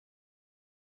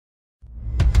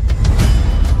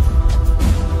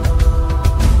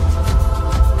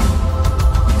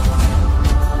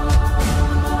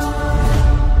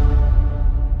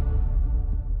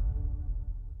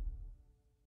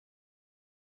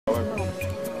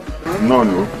No.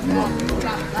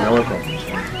 You're welcome.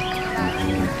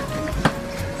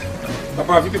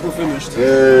 Papa, have you people finished?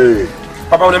 Hey.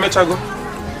 Papa, when I met Chago?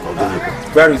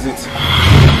 Where is it?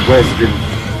 Where is it?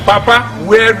 Papa,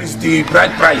 where is the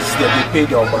bride price that they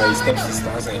paid on my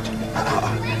stepsister's end?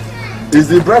 Is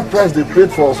the bride price they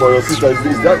paid for your sister?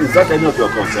 Is that any of your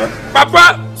concern?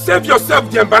 Papa, save yourself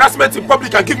the embarrassment in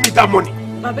public and give me that money.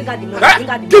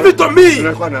 Give it to me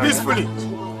peacefully.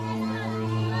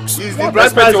 Is the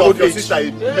bride price of your sister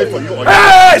paid for you?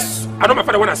 Yes! I know my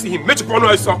father when I see him. What is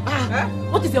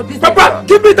your business? Papa,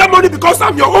 give me that money because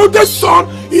I'm your oldest son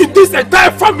in this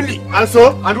entire family. And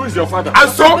so? And who is your father?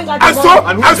 And so?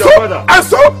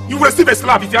 You will receive a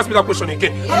slap if you ask me that question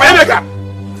again.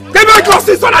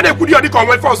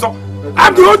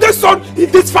 I'm the oldest son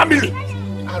in this family.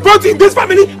 Both in this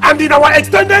family and in our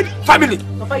extended family.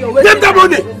 Papa, name that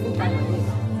money.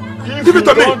 Give it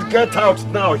to me. If you don't get out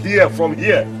now from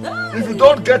here. If you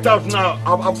don't get out now,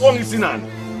 I'm only listening.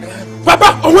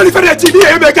 Papa, only for the TV,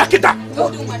 you make a kita.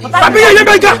 Papa, you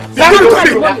make a.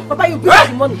 Papa, you bring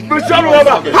the money.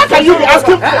 How can you be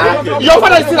asking? Your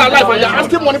father is still alive and you're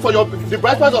asking money for the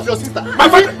bride price of your sister. My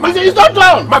father, he's not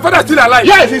down. My father is still alive.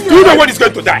 Yes, do you know when he's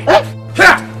going to die?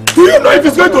 Do you know if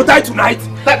he's going to die tonight?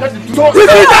 If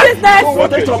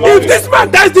this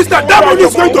man dies this time, that money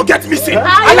is going to get missing. And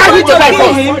I need to die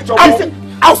first.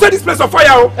 I'll set this place on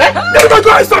fire. Never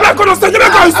go inside. I'm going to say, never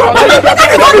go inside.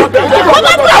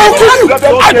 I'll kill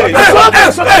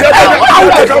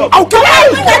you. I'll kill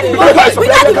you.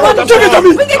 Give it to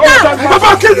me. Papa,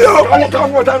 I'll kill you.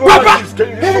 Papa,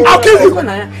 I'll kill you.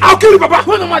 I'll kill you, Papa.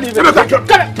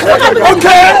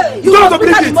 Okay. You don't have to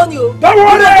bring it. Don't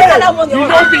worry. You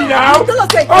know me now.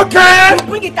 Okay.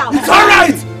 It's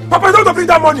alright. Papa, you don't have to bring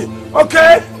that money.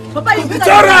 Okay. Papa, it's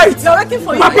alright. You're waiting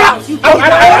for you. Papa, you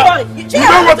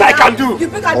know what I can do.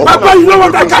 Papa, you know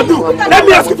what I can do. Let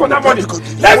me ask you for that money.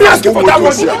 Let me ask you for that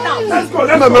money. Let's go.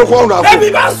 Let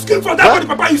me ask you for that money,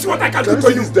 Papa. You see what I can do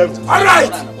for you.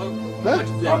 Alright.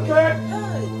 Okay.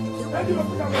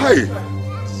 Hey.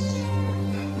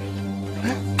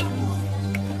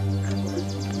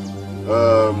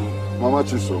 Mama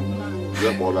Chisom,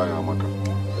 you're Bola Yamaka.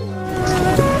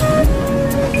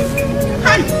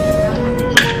 Hey!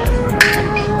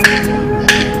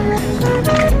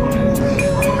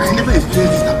 I never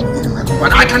experienced that in my life,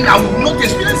 but I will not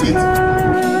experience it.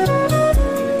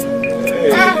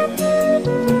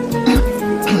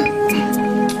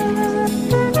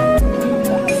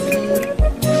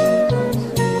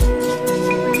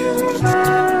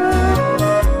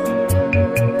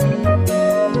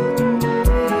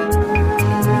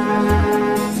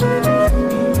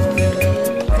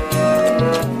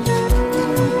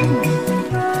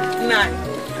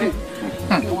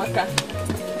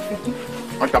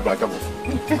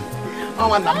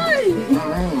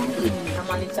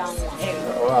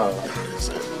 Wow.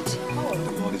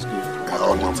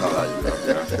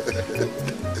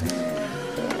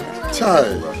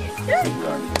 Child.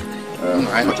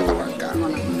 I know to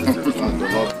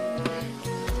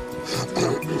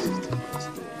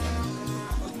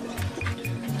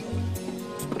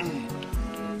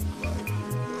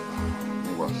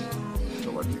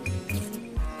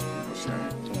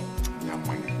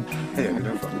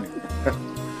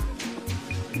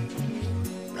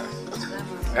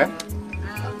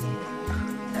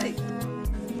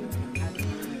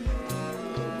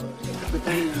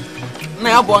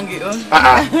Now, Bongi.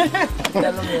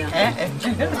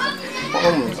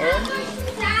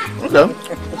 Okay.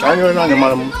 I know none of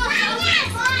madam.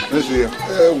 Let's see.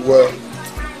 Well,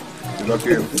 it's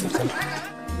okay.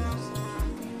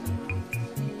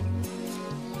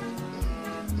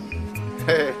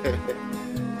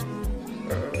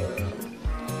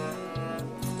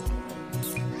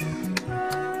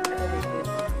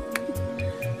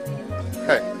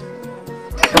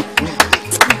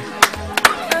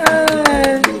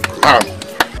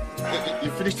 You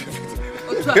finished everything.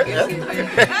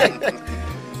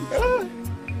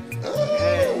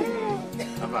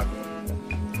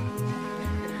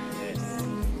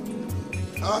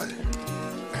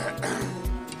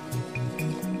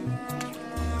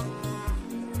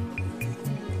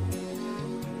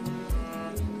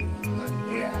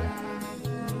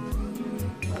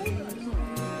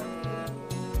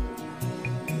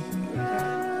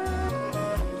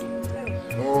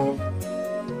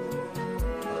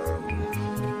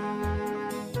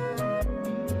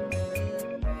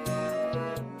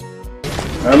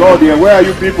 Hello dear, where are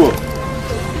you people?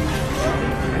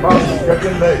 It's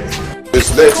getting late. It's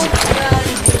late.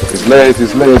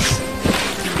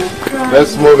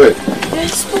 Let's move it. They're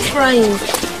still crying.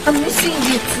 I'm missing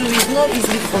you too. It's not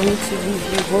easy for me to leave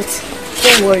you, but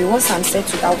don't worry. Once I'm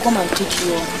settled, I'll come and pick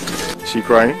you up. Is she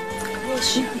crying? Yes,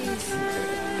 she is.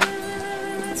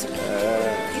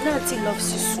 You know Auntie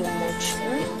loves you so much.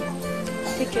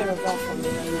 Take care of her for me.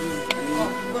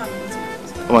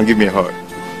 Come on, give me a hug.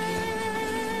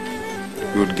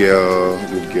 Good girl,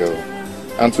 good girl.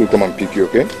 Auntie will come and pick you,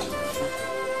 okay?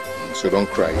 So don't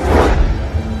cry.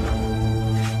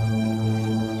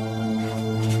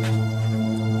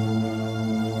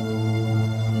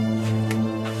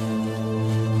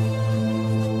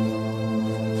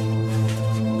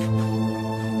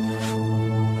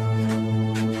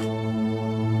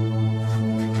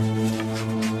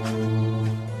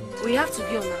 We have to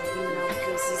be on our way now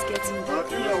because it's getting dark.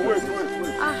 Wait.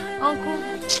 Uncle.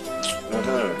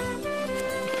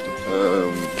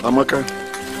 Amaka.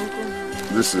 Uncle.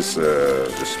 This is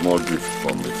a small gift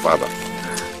from the father.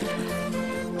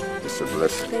 It's a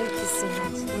blessing. Thank you so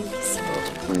much. Thank you so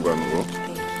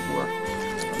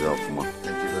much.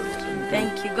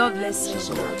 Thank you. God bless you.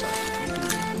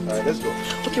 Alright, let's go.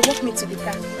 Okay, walk me to the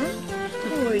car.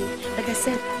 Don't worry. Like I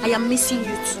said, I am missing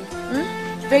you too.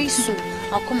 Very soon,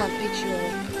 I'll come and pick you up.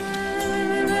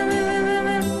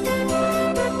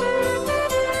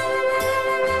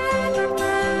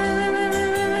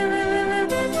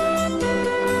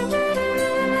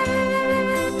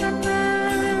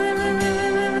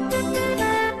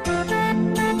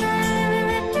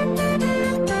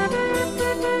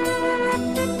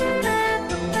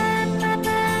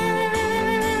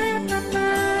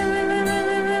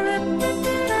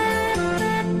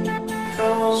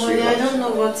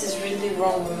 What is really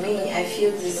wrong with me? I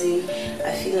feel dizzy.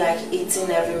 I feel like eating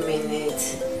every minute.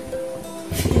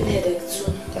 I feel headache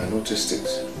too. I noticed it.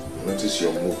 I noticed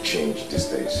your mood change these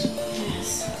days.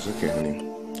 Yes. It's okay, honey.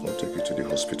 I'll take you to the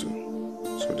hospital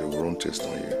so they will run tests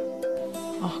on you.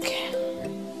 Okay.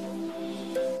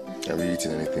 Have you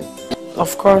eaten anything?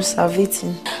 Of course, I've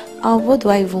eaten. What do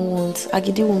I even want?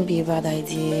 Agidi won't be a bad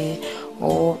idea.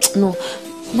 Or no.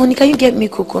 Honey, can you get me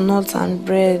coconut and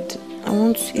bread? I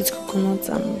want to eat coconut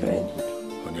and bread.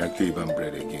 Honey, I can't even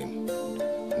bread again.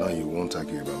 Now you want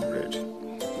Akiban bread.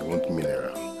 You want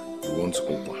mineral. You want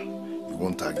okwa. You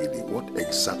want agidi. What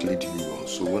exactly do you want?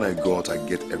 So when I go out, I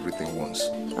get everything once.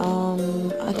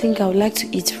 I think I would like to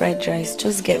eat fried rice.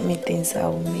 Just get me things, I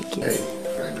will make it. Hey,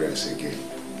 fried rice again.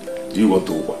 Do you want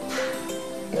okwa?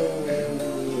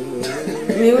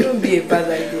 It wouldn't be a bad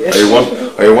idea.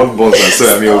 I want buns and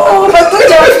soya milk. Oh, I thought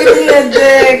you were feeling a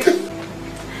dick.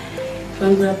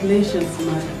 Congratulations,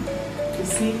 madam. You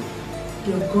see,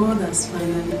 your God has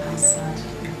finally answered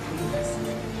your prayers.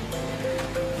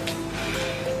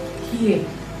 Here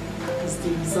is the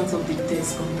result of the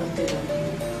test conducted on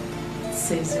you. It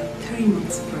says you're 3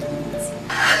 months pregnant.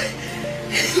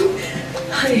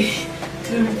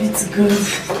 Glory be to God.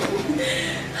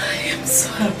 I am so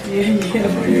happy.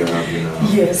 Are you happy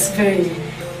now? Yes, very,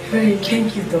 very.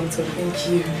 Thank you, doctor. Thank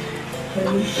you.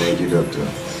 Thank you, doctor.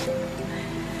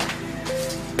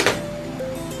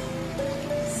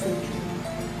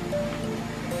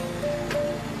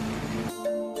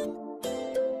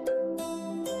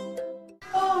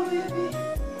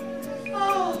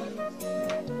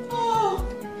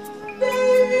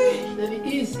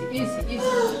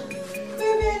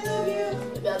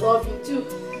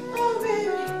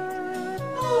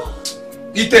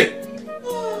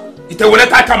 Ite, will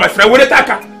let my friend, will let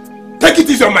take it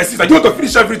easy on my sister. You want to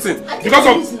finish everything because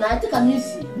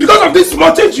of this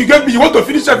small change you gave me. You want to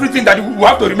finish everything that will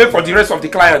have to remain for the rest of the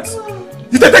clients.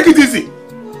 Ite, take it easy.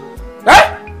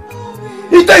 Eh?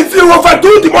 Ite, if you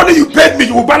overdo the money you paid me,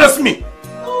 you will balance me.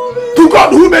 To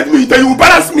God who made me, Ite, you will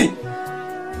balance me.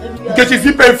 Get is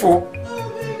it painful?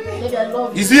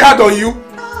 Is he hard on you?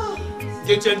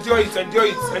 Get enjoy it.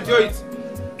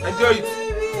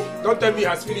 Don't tell me he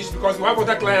has finished because we have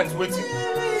other clients waiting.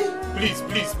 Please.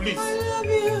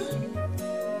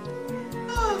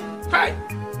 Hi.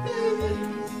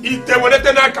 Ite,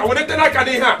 wonete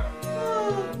here.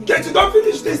 Get you don't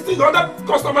finish this thing. Other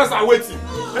customers are waiting.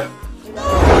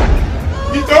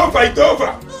 It's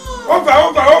over. Over.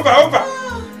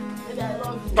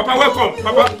 Papa, welcome.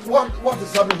 Papa. What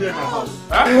is happening here in my house?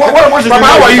 Huh? Papa,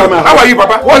 how are you,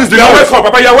 Papa? What is the You're welcome,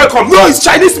 Papa. You're welcome. No, it's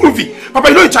Chinese movie. Papa,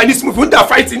 you know it's Chinese movie when they're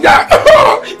fighting. What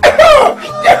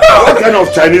kind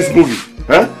of Chinese movie?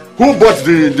 Huh? Who bought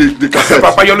the cassette?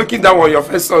 Papa, you're looking down on your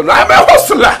face, son. I'm a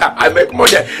hustler. I make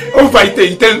money. Over it.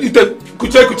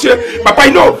 Kuche. Papa,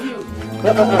 you know.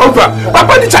 Over.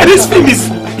 Papa, the Chinese film is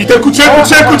kuche.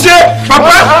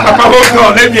 Papa, hold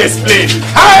on. Let me explain.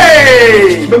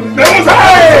 Hey!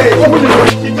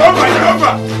 It's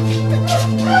over.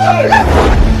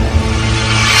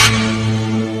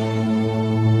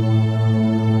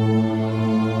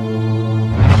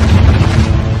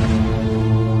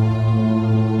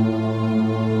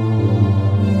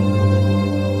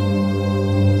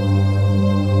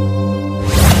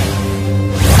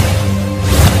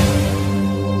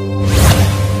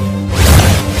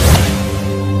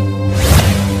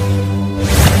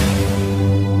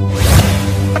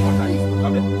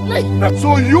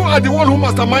 So you are the one who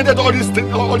masterminded all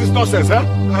this nonsense, huh?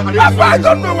 I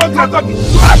don't know what you're talking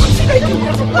about.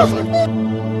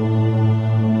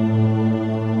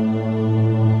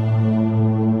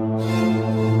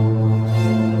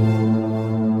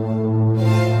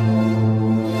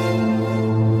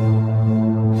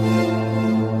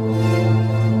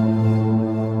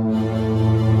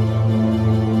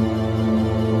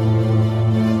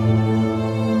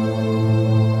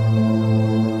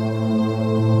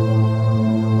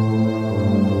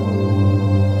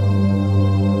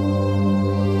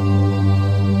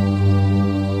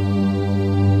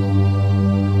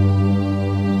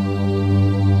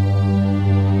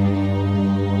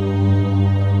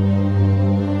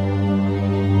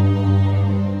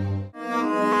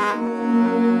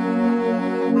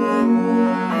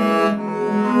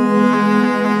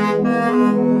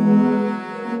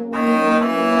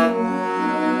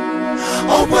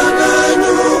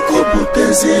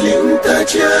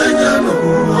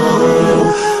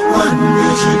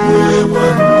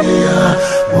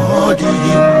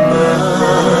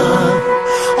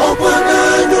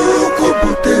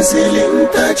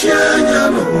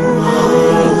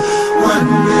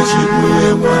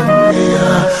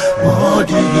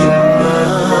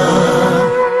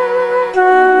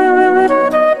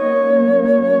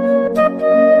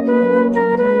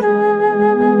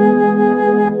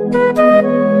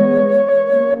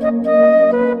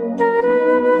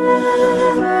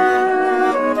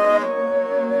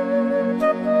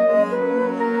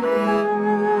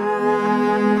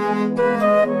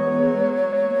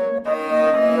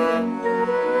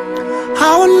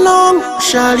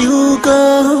 Shall you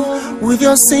go with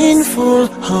your sinful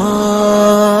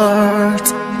heart?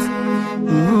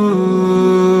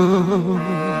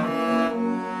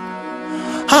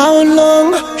 How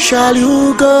long shall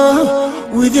you go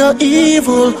with your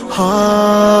evil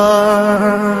heart?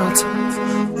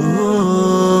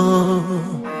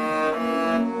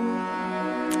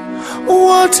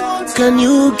 What can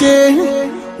you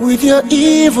gain with your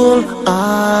evil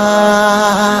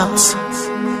acts?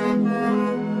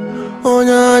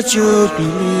 Onya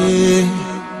chobi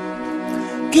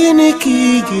gini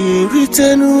kige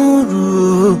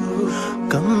ritenuru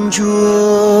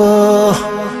kamjo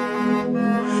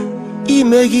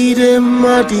imegide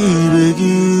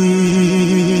madibegi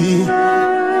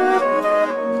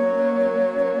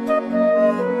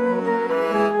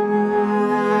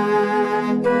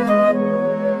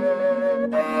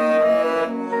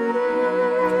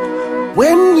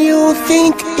when you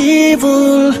think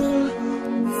evil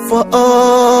for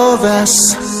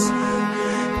others,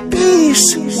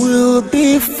 peace will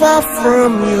be far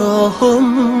from your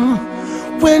home.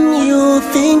 When you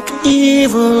think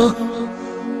evil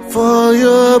for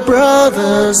your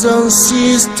brothers and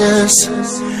sisters,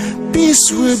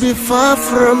 peace will be far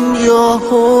from your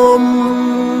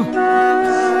home.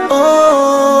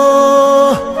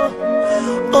 Oh,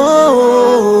 oh,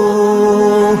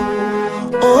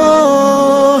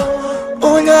 oh,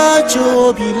 oh, na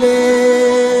jobile.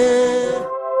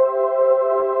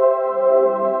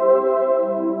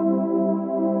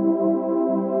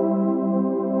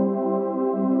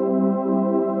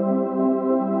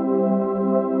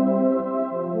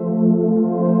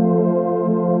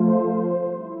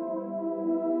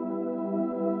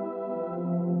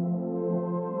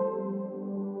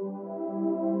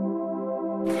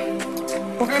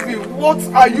 Baby, what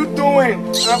are you doing?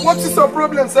 What is your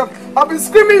problem, sir? I've been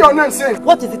screaming your name since.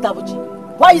 What is it, Abuji?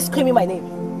 Why are you screaming my name?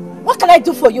 What can I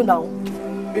do for you now?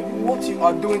 Baby, what you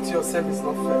are doing to yourself is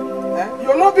not fair.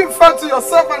 You're not being fair to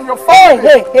yourself and your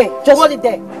family. Hey, just hold it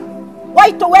there.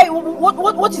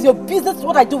 What is your business?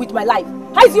 What I do with my life?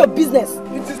 How is your business?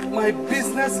 My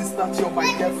business is that you're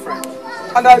my girlfriend.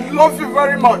 And I love you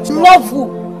very much. Love who?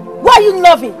 Why are you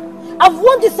loving? I've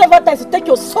warned you several times to take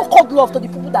your so-called love to the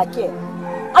people that care.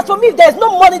 As for me, if there is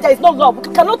no money, there is no love.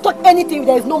 We cannot talk anything if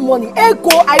there is no money. Ego,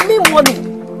 I mean money.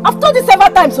 I've told you several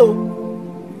times, so.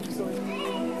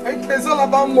 It's all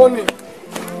about money.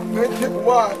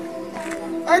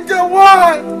 I get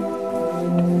why.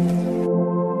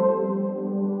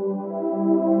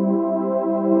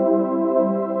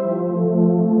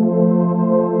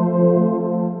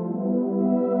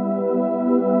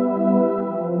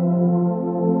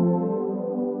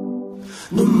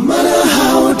 No matter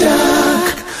how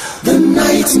dark the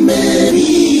night may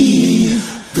be,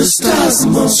 the stars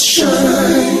must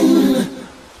shine.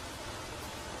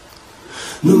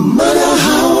 No matter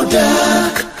how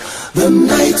dark the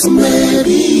night may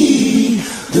be,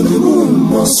 the moon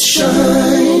must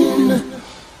shine.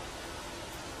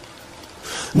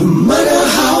 No matter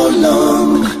how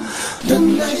long the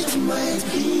night might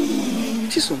be.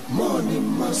 Chisom.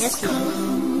 Yes,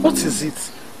 Mama. What is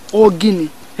it? Oh, Guinea.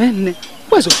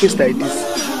 Why is your face like this?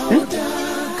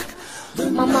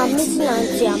 Mama, I'm missing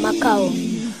Auntie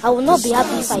Amaka. I will not be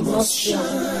happy if I do not see her.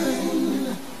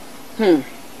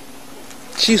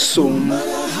 Chisom,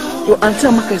 your Auntie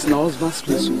Amaka is in her husband's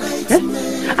place.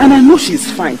 And I know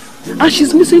she's fine. And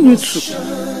she's missing you too.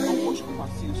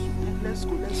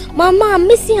 Mama, I'm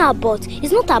missing her, but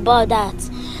it's not about that.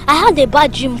 I had a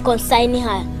bad dream concerning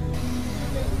her.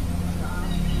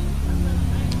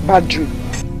 Bad dream?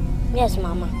 Yes,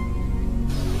 Mama.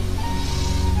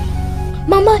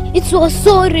 Mama, it was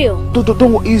so real.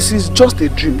 Don't worry, it's just a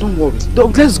dream. Don't worry.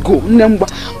 Let's go.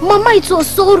 Mama, it was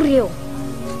so real.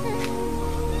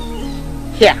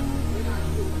 Here.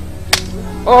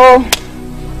 Oh,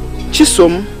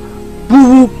 Chisom, we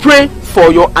will pray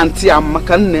for your Auntie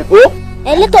Amaka. Oh?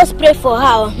 And let us pray for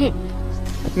her.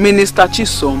 Minister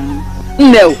Chisom,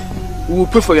 no, we will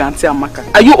pray for your Auntie Amaka.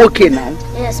 Are you okay now?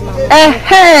 Yes, Mama.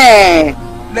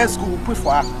 Let's go, we'll pray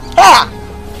for her.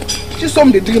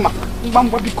 Chisom the dreamer.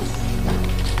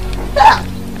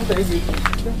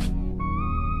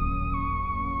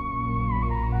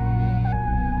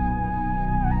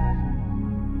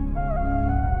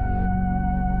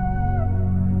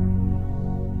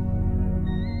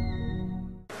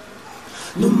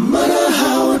 No matter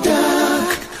how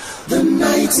dark the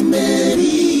night may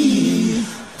be,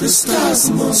 the stars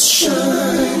must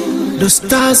shine. The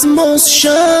stars must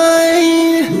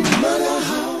shine. No matter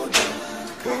how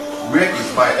dark. Where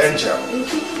is my angel?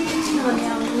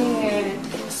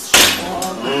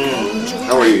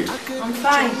 How are you? I'm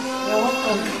fine. You're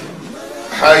welcome.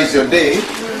 How is your day?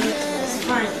 It's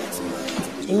fine.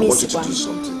 I want you to do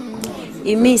something.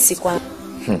 Go.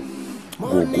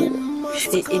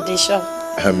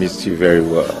 I missed you very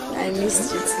well. I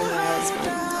missed you too, my husband.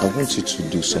 I want you to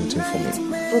do something for me.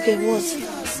 Okay, what?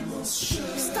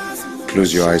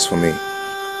 Close your eyes for me.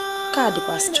 God, it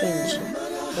was strange.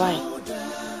 Why?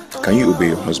 Can you obey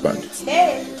your husband?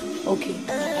 Hey. Okay,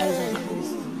 my eyes are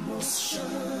closed.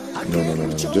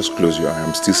 No. Just close your eyes.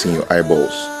 I'm still seeing your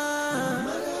eyeballs.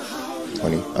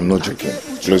 Honey, I'm not joking.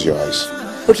 Close your eyes.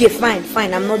 Okay,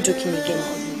 fine. I'm not joking again.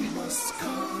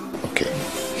 Okay.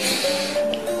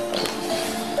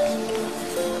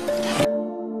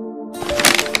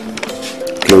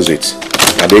 Close it.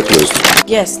 Are they closed?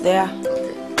 Yes, they are.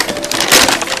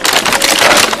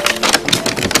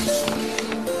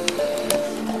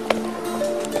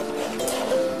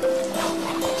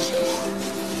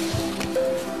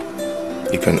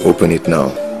 You can open it now.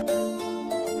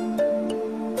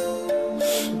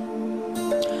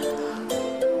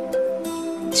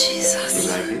 Jesus.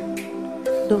 You like it?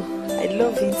 No, I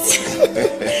love it.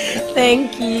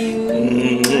 Thank you.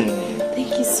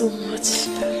 Thank you so much.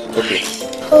 Okay.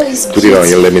 Oh, it's Put it on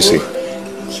here, let me see.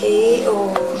 Okay,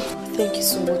 oh, thank you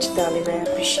so much, darling. I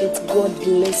appreciate. God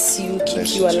bless you, keep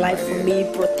you alive for me,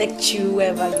 protect you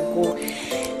wherever you go.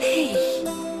 Hey,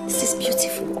 this is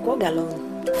beautiful. Walk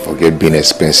along. Forget being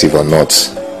expensive or not.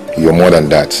 You're more than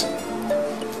that.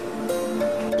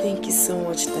 Thank you so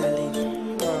much,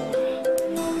 darling.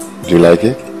 Wow. Do you like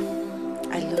it?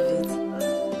 I love it.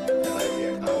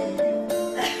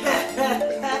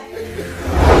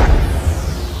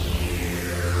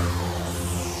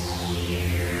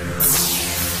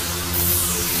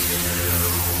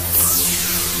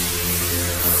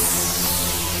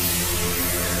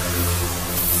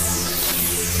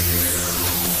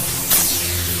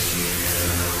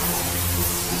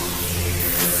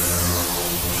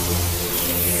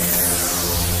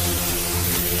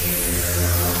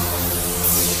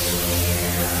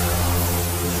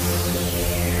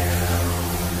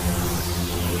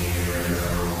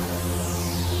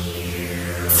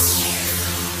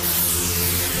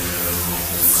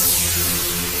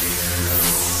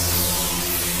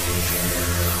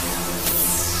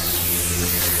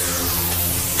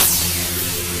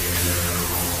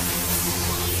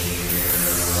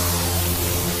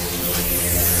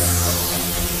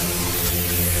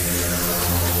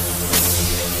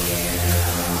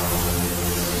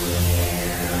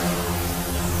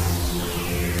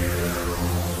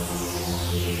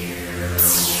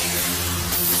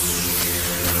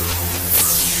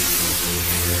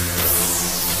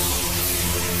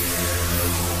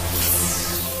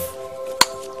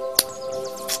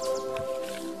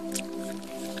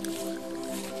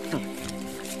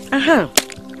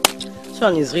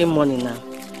 Sean is real money now.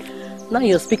 Now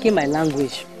you're speaking my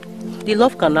language. The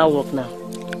love can now work now.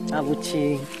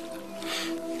 Abuchi.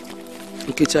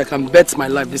 Nkechi, I can bet my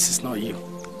life this is not you.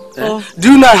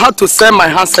 Do you know I had to sell my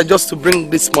handset just to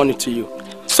bring this money to you?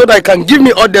 So that I can give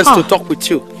me audience to talk with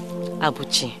you.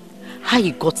 Abuchi, how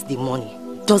you got the money?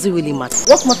 doesn't really matter.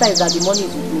 What matters is that the money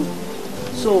is with me.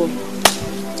 So,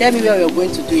 tell me where you're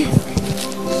going to do it.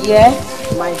 Yeah,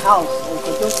 my house. And you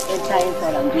can just enter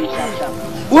inside and do it sharp.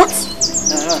 What?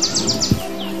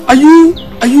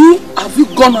 Have you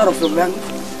gone out of your mind?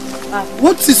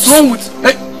 What is wrong with...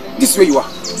 Hey, this is where you are.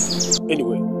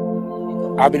 Anyway,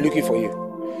 I've been looking for you.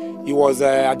 It was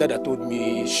Ada that told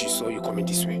me she saw you coming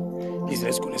this way. Please,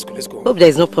 let's go. Hope there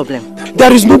is no problem.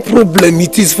 There is no problem.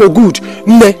 It is for good.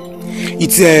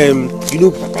 It's,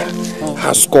 Papa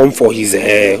has come for his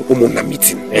Omona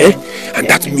meeting. And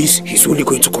that means he's only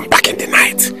going to come back in the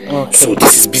night. Okay. So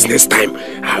this is business time.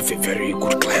 I have a very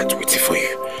good client waiting for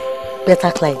you.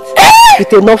 Better client?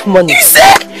 With enough money?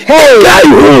 Hey! Guy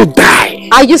will die!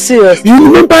 Are you serious? You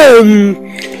remember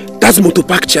that motor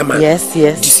park chairman? Yes.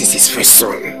 This is his first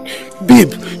son.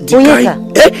 Babe, the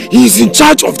guy, he's in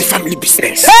charge of the family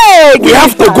business. Hey, we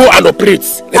have to go and operate.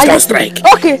 Let's go and strike.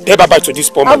 Okay. Tell bye-bye to this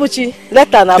poor man. Abuchi,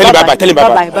 later now. Tell him bye-bye. Tell him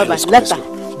bye-bye. Bye-bye. Later.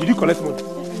 Did you collect money?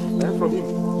 From him.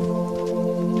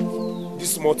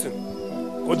 This small thing.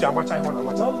 Go to Amacha.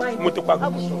 Don't mind.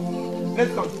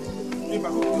 Let's go.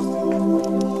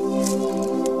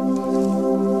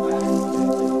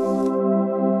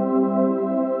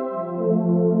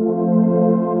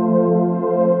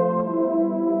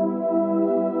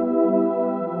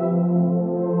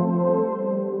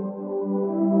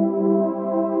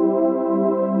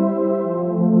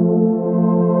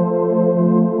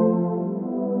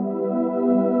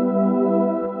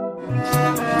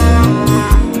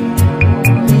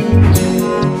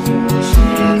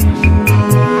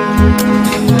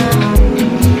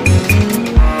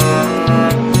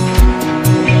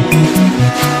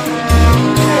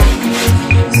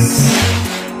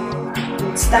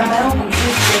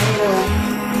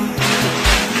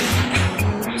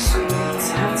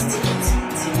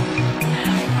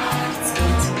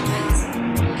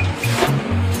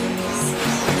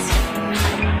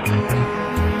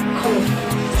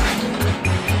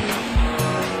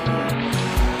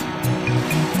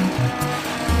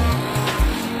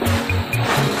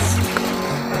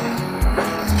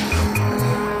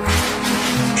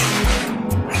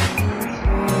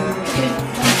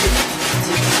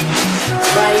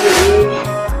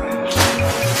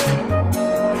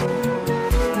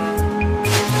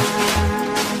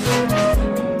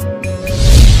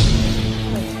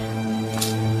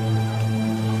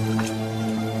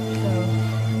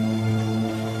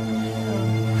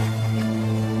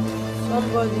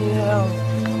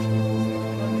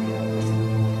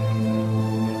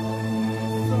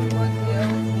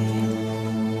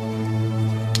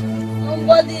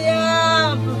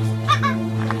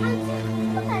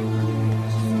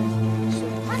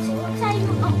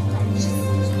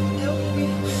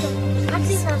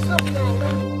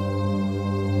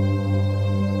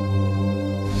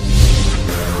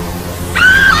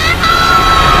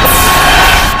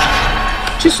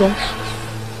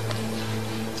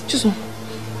 Chisom,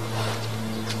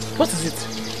 what is it?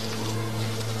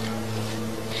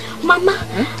 Mama,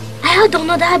 I had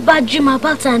another bad dream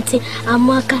about Auntie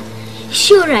Amaka. Is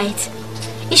she alright?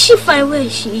 Is she fine where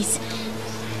she is?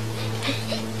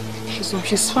 Chisom,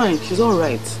 she's fine. She's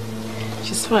alright.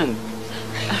 She's fine.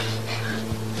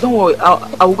 Don't worry,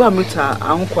 I will go and meet her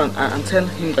uncle and tell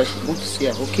him that she wants to see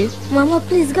her, okay? Mama,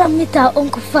 please go and meet her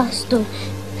uncle first, though.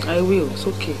 I will, it's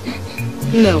okay.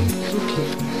 No, it's okay.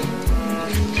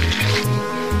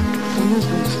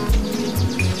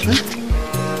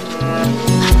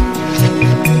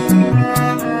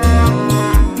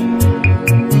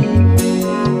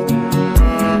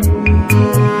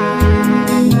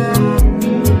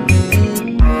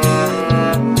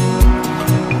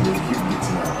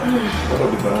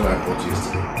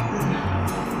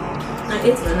 I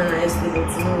ate banana yesterday, but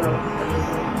tomorrow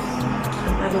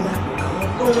I'll go back.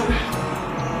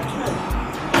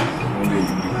 One day you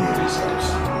leave me in this house.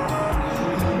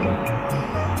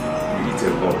 You eat a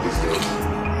lot these days.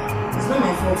 It's not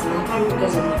my fault, I'm probably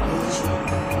because of my condition.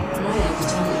 Now I have to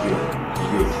tell you.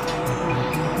 Good.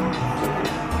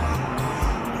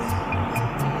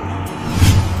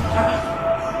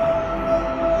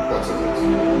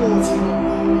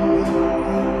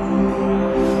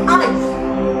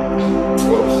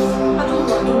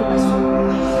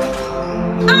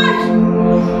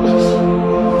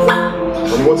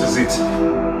 What is it?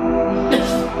 What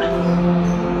is it?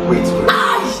 Wait.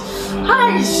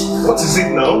 What is it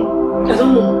now? I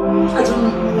don't know.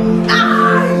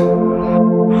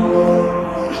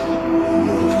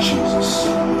 Lord of Jesus.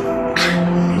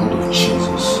 Lord of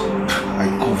Jesus. I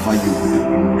cover you with the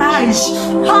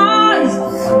blood.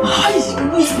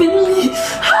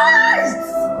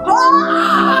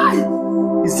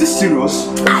 Is this serious?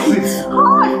 Please. I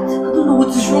don't know what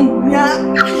is wrong with me.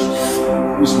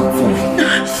 Where's my phone?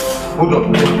 Hold on.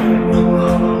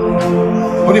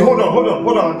 Honey, hold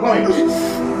on, I'm coming.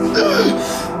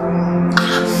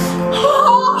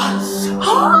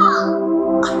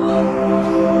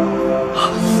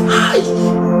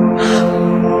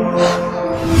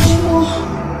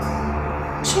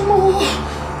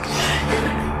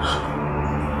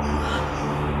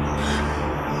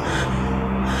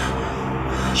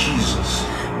 Jesus.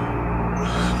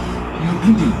 You're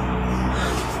bleeding.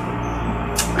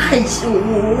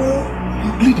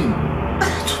 You're bleeding.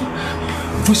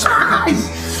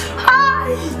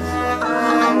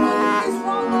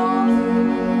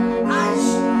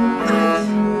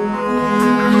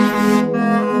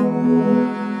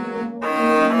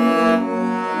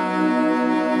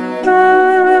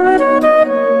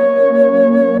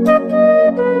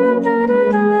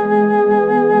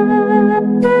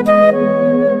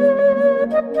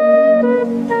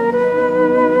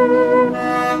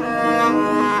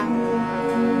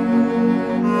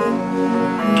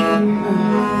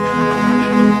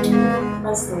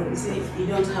 You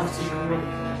don't have to worry.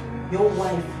 Your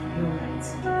wife, you're right.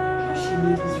 She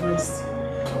needs rest.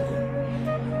 Okay.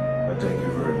 Thank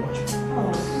you very much.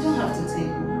 Oh, you don't have to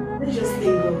take me. Let's just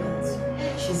thank God that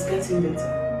she's getting better.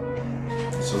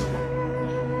 It's okay.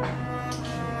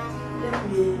 Let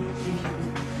me leave you.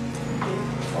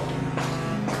 Okay?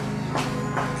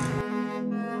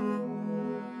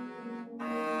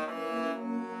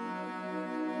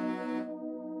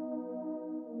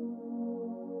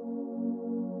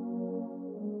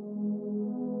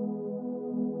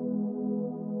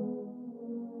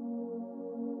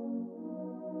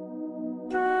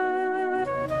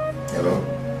 Hello?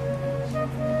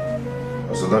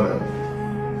 Pastor Daniel?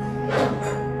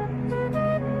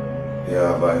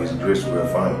 Yeah, by His grace we are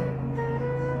fine.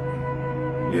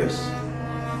 Yes.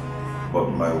 But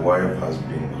my wife has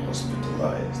been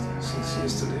hospitalized since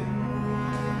yesterday.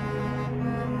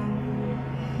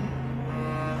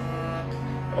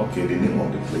 Okay, the name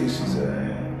of the place is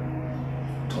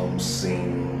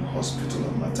Thompson Hospital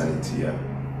and Maternity. Yeah.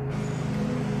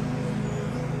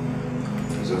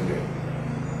 It's okay.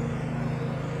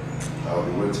 I'll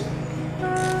be waiting.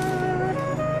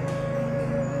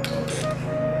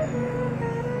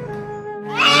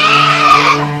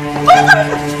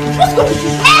 What's going on?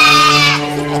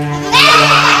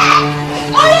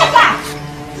 Oyeka!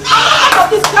 I'm not part of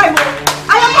this crime.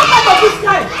 I am not part of this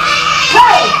crime.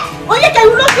 Hey! Oyeka, you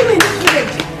will not see me in this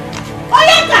village.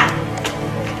 Oyeka!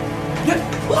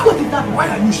 What's going on? Why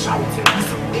are you shouting?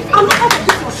 I'm not part of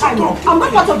this crime. I'm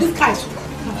not part of this crime.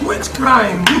 Which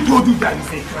crime? Who told you that is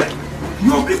a crime?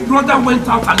 Your big brother went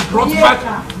out and brought back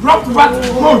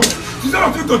goat. Instead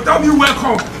of you to tell me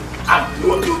welcome.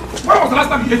 When was the last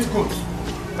time you ate goat?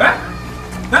 Eh?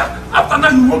 After now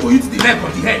you want to eat the leg or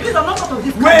the head. Please, I'm not part of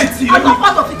this crime. Wait, I'm not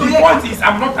part of it. The point is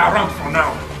I'm not around for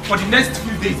now. For the next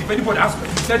few days, if anybody asks me,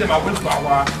 tell them I went to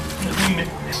our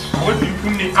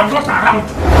I'm not around.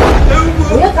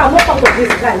 Oyeka, I'm not part of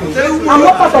this crime. I'm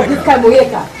not part of this crime,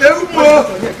 Oyeka.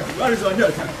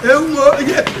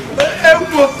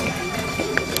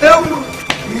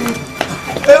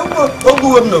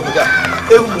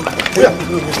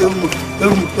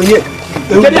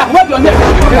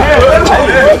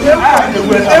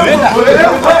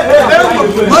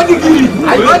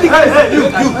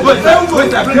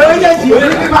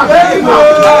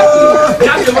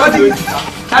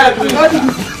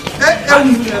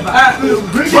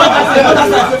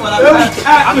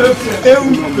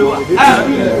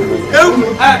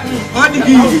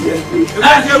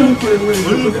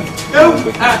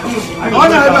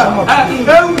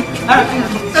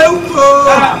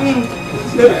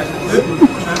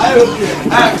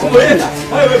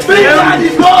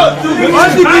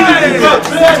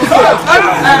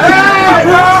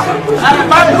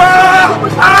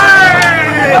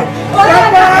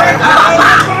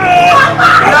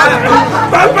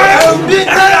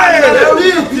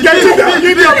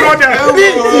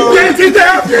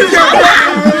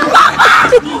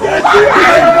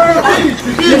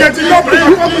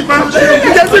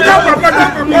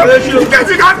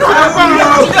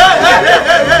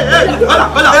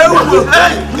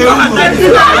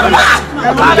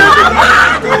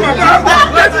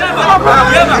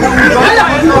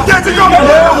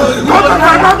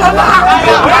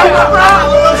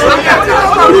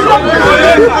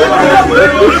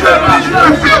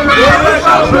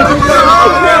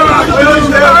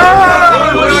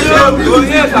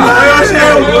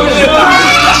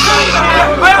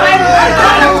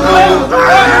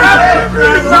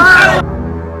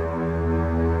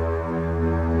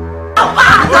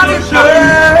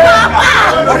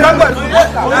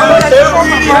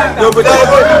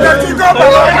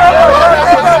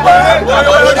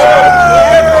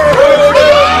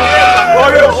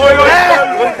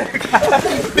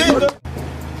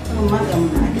 Madam,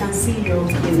 I can see you're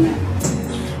okay now.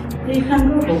 You can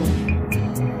go home.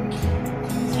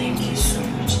 Thank you so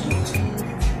much, Doctor.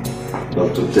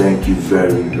 Doctor, thank you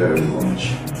very, very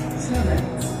much. It's alright.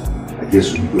 I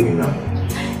guess we'll be going now.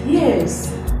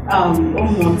 Yes. One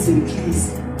more thing,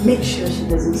 please. Make sure she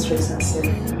doesn't stress herself.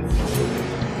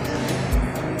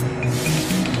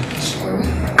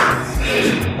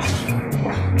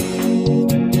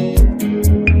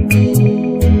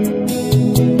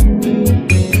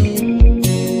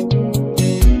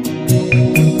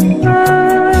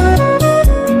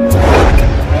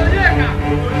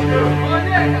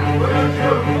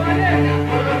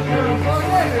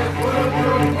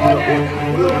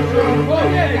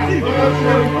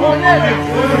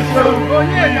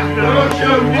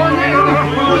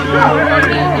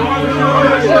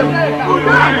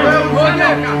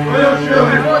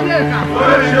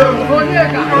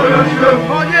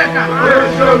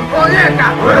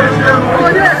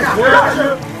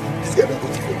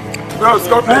 Bros,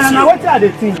 God bless you. What are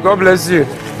the things? God bless you.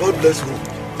 God bless you.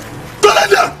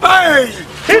 Hey!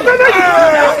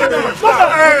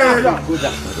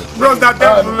 Bros, that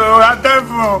devil, that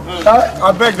devil.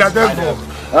 I beg that devil.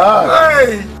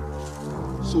 Hey!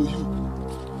 So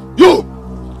you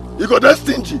go that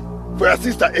stingy for your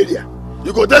sister area.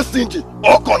 You go that stingy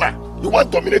all corner. You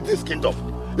want to dominate this kingdom.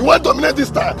 You want to dominate this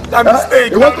time. That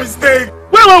mistake, that mistake.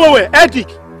 Wait, Eddie.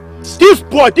 This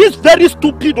boy, this very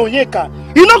stupid Onyeka,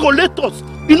 he not gonna let us.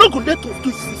 He not gonna let us do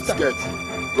his sister. Get.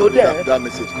 Go there. That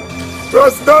message comes.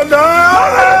 Bros, don't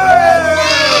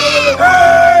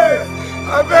Hey!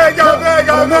 I beg.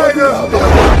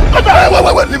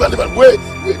 Wait.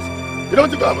 You don't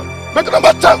think I'm make a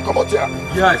number time come out here.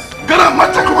 Yes. Get a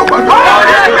match come out.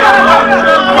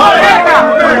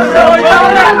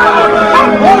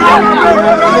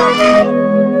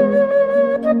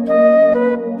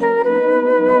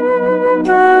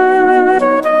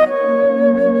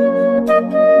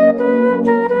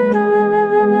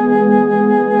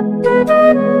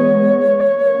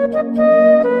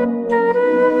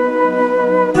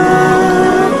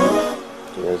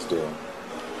 Yes, dear.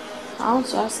 I want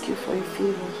to ask you for a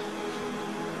favor.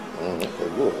 Okay,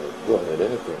 go ahead.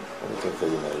 Anything for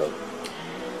you, my love.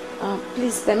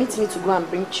 Please permit me to go and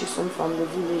bring Chisom from the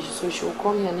village so she will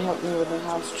come here and help me with the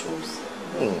house chores.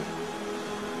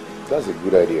 That's a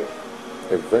good idea.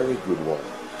 A very good one.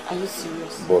 Are you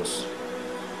serious? But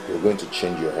you're going to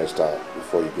change your hairstyle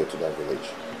before you get to that village.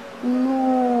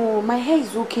 No, my hair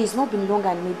is okay. It's not been long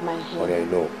I made my hair. Honey, I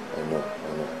know.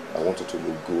 I want it to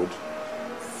look good,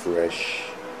 fresh,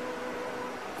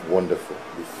 wonderful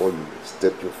before you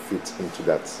step your feet into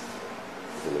that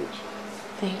village.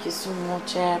 Thank you so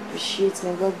much. I appreciate it.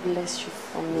 May God bless you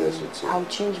for me. Yes, you too. I'll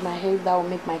change my hair. That will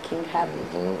make my king happy.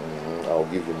 I'll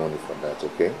give you money for that,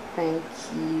 okay? Thank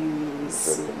you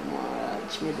so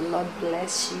much. May the Lord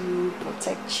bless you,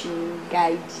 protect you,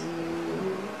 guide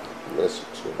you. Bless you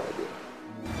too, my dear.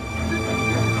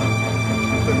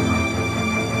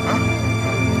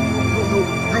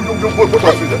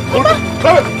 What is it?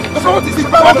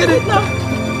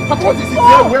 What is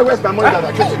it? Where's my money that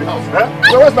I kept in the house?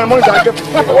 Where's my money that I kept in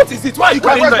the house? What is it? Why are you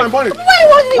carrying Where's my money?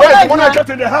 Where's the money I kept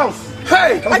in the house?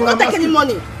 Hey! I don't take any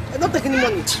money.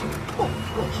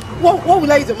 What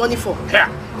will I use the money for? Yeah.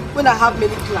 When I have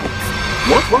many clients.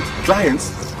 What?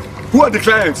 Clients? Who are the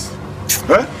clients?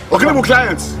 What kind of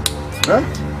clients?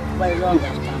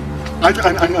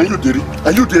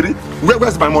 Are you dirty?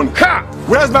 Where's my money? Ha!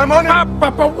 Where's my money?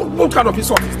 Papa, what kind of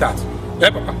insult is that?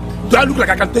 Papa, do I look like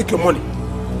I can take your money?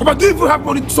 Papa, do you even have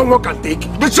money someone can take?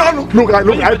 Look, I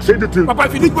said it to you. Papa,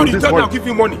 if you need money, tell me, I'll give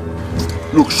you money.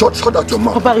 Look, shut out your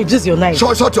mouth. Papa, reduce your knife.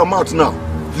 Shut your mouth now.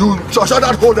 You shut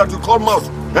that hole that you call mouth.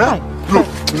 Look,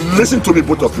 listen to me,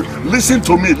 both of you. Listen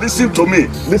to me.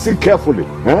 Listen carefully.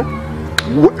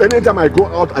 Anytime I go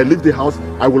out, I leave the house,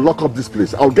 I will lock up this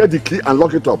place. I'll get the key and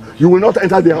lock it up. You will not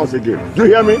enter the house again. Do you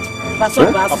hear me?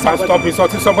 Papa, stop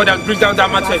insulting somebody and bring down that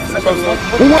machete. If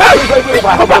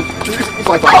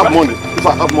I have money.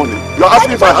 You're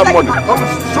asking if I have money.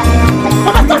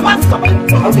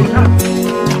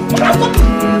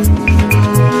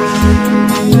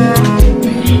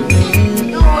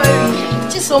 Don't worry.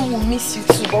 Chisom will miss you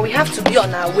too, but we have to be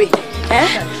on our way.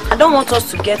 I don't want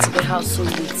us to get to the house so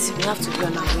late. We have to be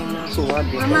on our way now. So what?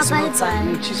 Mama,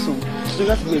 bye-bye. Chisom, you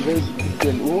have to be a very good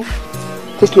girl.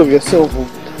 Take care of yourself,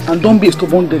 and don't be a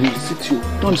stubborn girl in the city.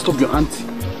 Don't disturb your auntie.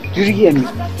 Do you hear me?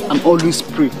 And always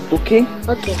pray, okay?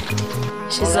 Okay.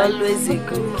 She's always a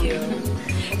good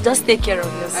girl. Just take care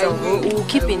of yourself. We'll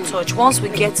keep in touch. Once we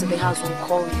get to the house, we'll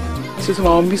call you. Sister,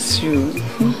 I'll miss you.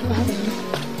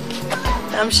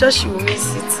 I'm sure she will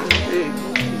miss it too.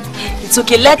 It's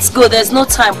okay, let's go. There's no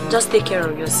time. Just take care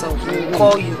of yourself. We'll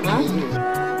call you. Huh?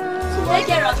 Take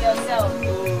care of yourself.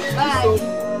 Bye.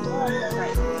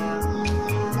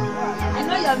 I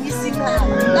know you're missing her.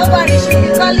 Don't worry, she'll be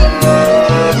calling you.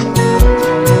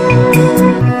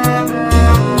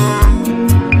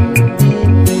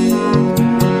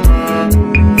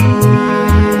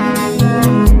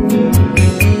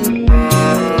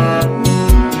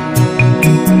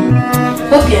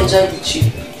 Hope you enjoyed the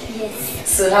trip. Yes.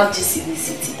 So how did you see the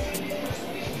city?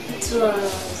 It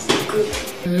was good.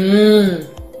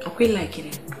 Are we liking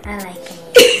it? I like it.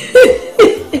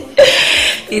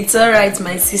 It's alright,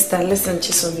 my sister. Listen,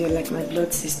 Chisom, you're like my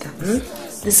blood sister.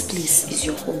 This place is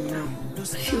your home now.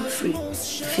 Feel free.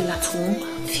 Feel at home.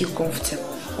 Feel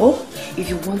comfortable. Oh, if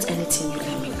you want anything, you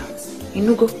let me know. You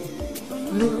know, go.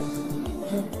 No.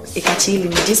 Ikachi, you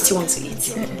just want to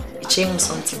eat. You change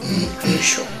something. Are you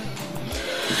sure?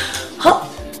 Huh?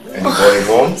 Anybody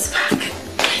home?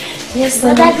 Yes,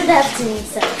 But good afternoon,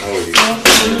 sir. How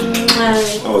are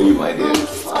you? How are you, my dear?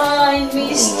 I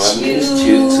missed you. I missed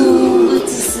you too. Good to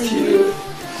see you.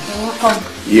 Welcome.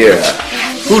 Yeah.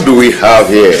 Who do we have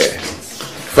here?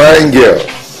 Fine girl.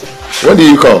 When do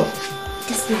you come?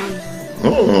 This morning.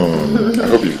 I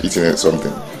hope you've eaten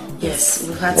something. Yes,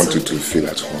 we've had I want some. you to feel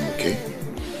at home, okay?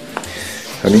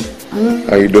 Honey,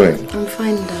 how are you doing? I'm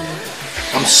fine, darling.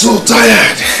 I'm so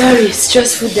tired. Sorry,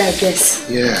 stressful day, I guess.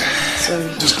 Yeah.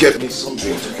 Sorry. Just get me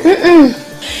something to drink.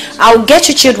 I'll get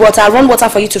you chilled water. I'll run water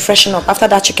for you to freshen up. After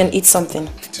that, you can eat something.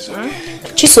 It is okay.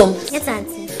 Chisom. Yes,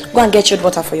 auntie. Go and get chilled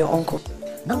water for your uncle.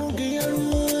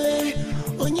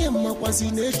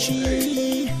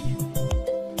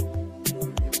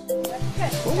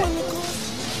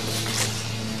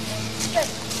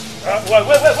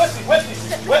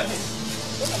 Wait.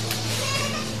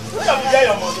 Where have you get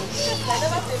your money?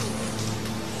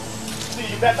 See,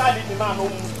 you better leave the man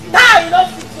home. Now you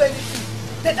don't fit to anything.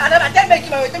 They make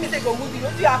you my way. Tell me say go move. You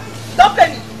don't pay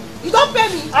me. You don't pay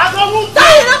me. I don't move. Now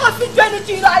you not gonna fit to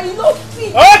anything. You don't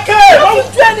fit. Okay. You don't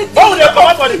fit to anything. Why would they come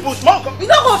out for the bush? You not gonna fit.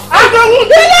 I don't move.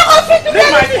 You not gonna fit to Leave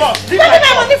my anything. phone. Pay me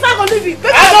my money if I go leave it.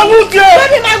 I don't move there. Pay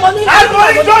me my money. I go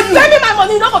enjoy you. Pay me my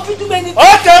money. You not gonna fit to anything.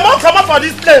 Okay, mom, come out for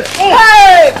this place.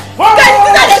 Hey! Guys,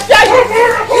 is that they fear you?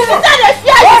 Is that they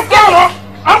fear you?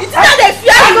 Is that they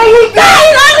fear you? No, you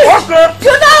don't.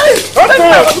 You don't.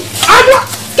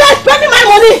 Guys, pay me my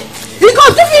money. You go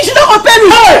do finish, you don't go pay me.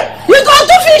 You go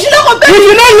do finish, you don't go pay me. If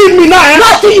you don't leave me now,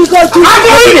 nothing you go do.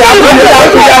 Nothing.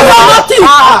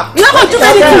 You don't go do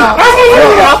anything.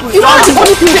 You don't do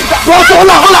anything.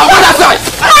 Hold on, sir.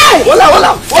 Hey! Hold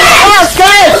on.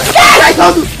 Guys,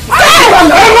 don't do.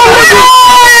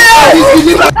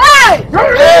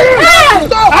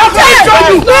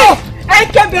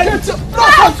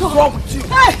 What's wrong with you?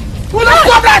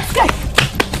 Stop that!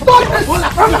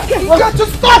 You got to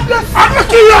stop this! I'm gonna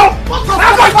kill you! I'm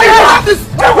gonna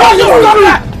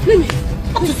kill you!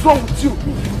 What is wrong with you?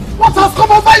 What has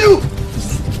come over you?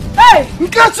 Hey! You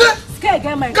can't say? Guy,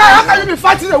 how can you be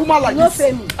fighting a woman like this?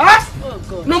 Pay me. Huh?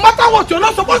 Oh, no matter what, you're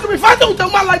not supposed to be fighting with a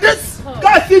woman like this.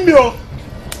 Guy, see me, oh.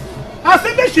 I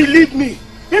said that she leave me.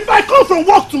 If I come from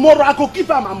work tomorrow, I go give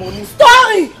her my money.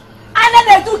 Story! I know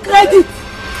they do credit.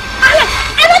 I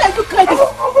know they do credit.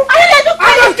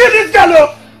 I don't kill this girl,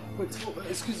 oh. Wait,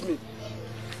 excuse me.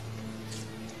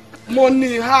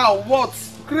 Money, how, what,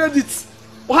 credit?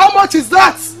 How much is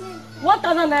that?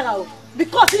 1,000 naira.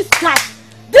 Because this guy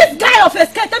of a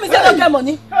scam tell me say no get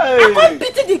money. I come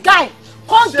pity the guy.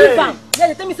 Come give am. Then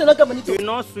they tell me say no get money too. You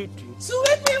not sweet.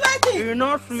 Sweet me wetin? You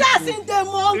not sweet. Sass in the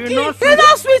monkey. You not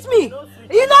sweet me.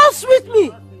 You not sweet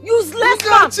me. Useless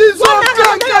man. She's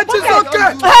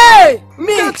okay. Hey,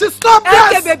 me. Stop this.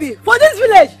 Okay, baby. For this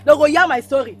village, they go hear my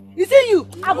story. You see you,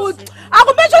 I go make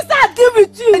sure I deal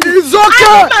with you. It's okay.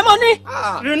 I need my money.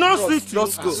 You not sweet.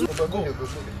 Just go.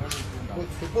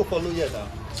 Go follow here now.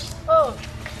 Oh,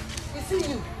 you see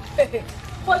you.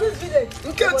 For this village.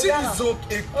 It's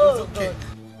okay. Oh, okay.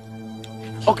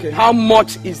 Okay, how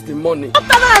much is the money?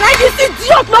 1,000 naira. This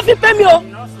idiot no fit pay me.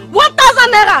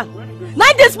 1,000 naira.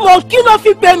 Now this monkey no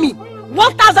fit pay me.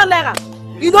 1,000 naira.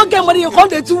 You don't get money, you come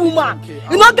the two woman.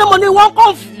 You don't get money, one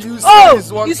come. You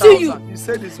see you. You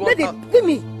said it's 1,000. Give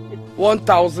me.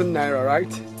 1,000 naira,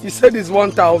 right? You said it's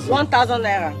 1,000. 1,000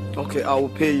 naira. Okay, I will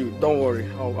pay you. Don't worry.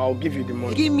 I'll give you the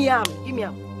money. Give me am. Give me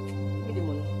the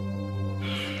money.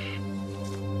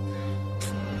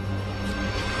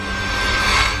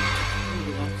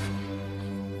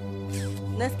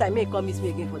 Next time, may come meet me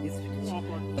again for this video.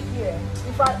 Yeah.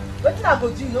 If I, what did I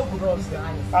go do? No good on your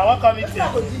eyes. I won't come meet you. What did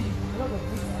I go do? No go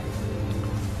do.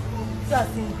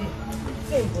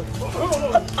 Say but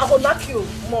I will knock you,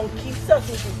 monkey.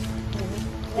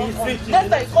 Next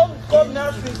time, come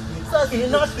now, sweet. He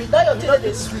not sweet. That your thing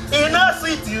is sweet. He not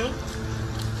sweet you.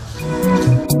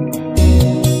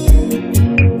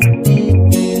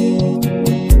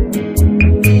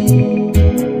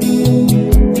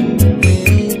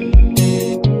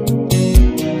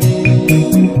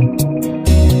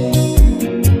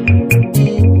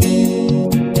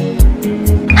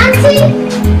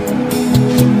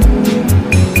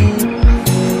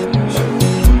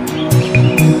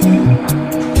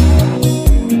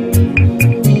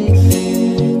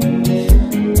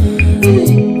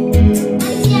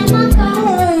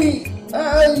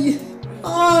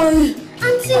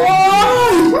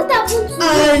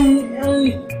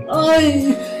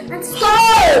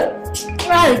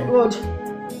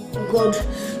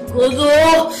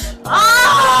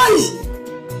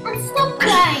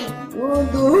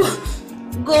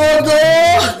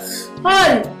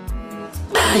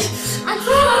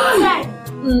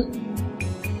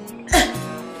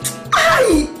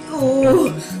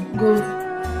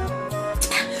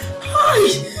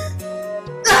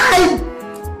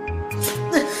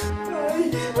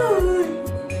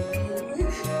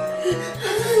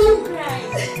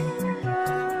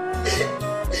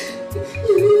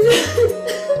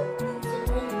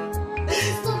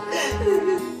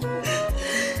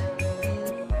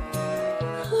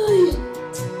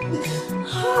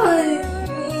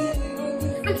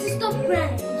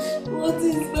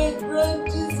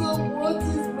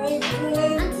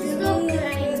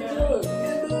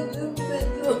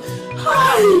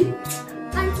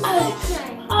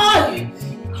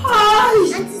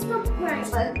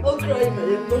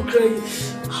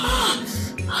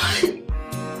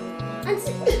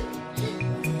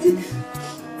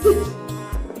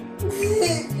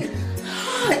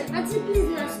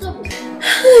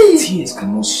 Tears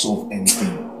cannot solve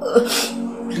anything.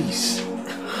 Please.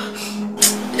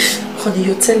 Honey,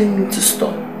 you're telling me to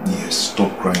stop? Yes,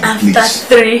 stop crying, please.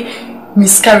 After 3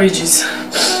 miscarriages.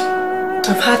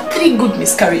 I've had 3 good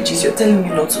miscarriages. You're telling me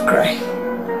not to cry.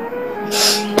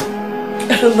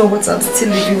 I don't know what I'm still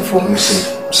living for.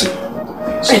 See.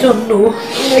 I don't know.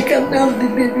 I can't have the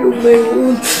baby on my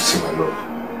own. See, my love.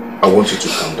 I want you to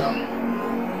calm down.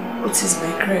 What is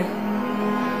my crime?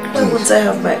 Why won't I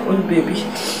have my own baby?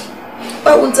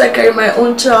 Why won't I carry my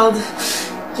own child?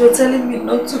 You're telling me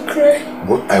not to cry.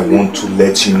 What I want to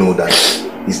let you know that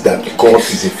is that God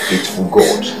is a faithful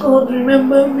God. God,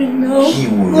 remember me now. He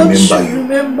will God remember you.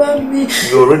 Remember me.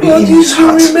 You're already God, in His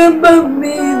heart. Remember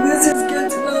me. This is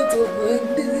getting out of hand.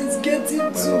 This is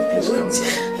getting too much.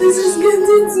 This is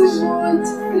getting too much.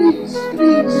 Please, God,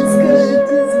 it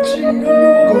is true.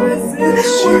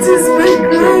 What is my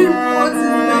crime? What is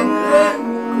my crime?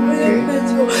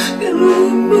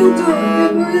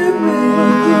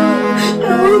 I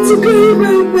want to carry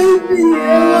my baby. I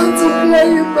want to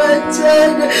carry my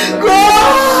child.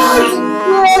 God,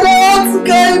 I want to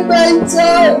carry my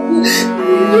child.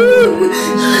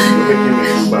 You're making me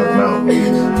feel bad now.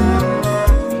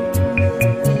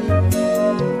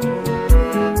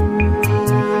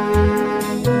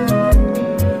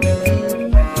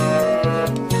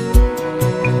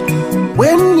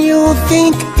 When you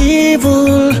think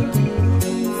evil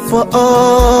for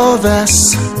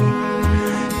others,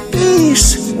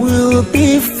 peace will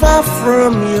be far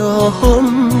from your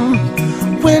home.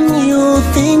 When you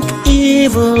think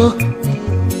evil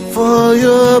for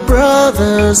your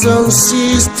brothers and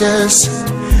sisters,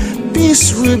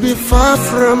 peace will be far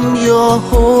from your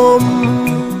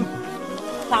home.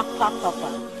 Papa.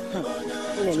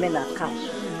 Only men are cash.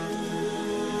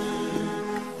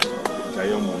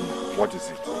 What is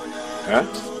it? Huh?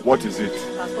 What is it?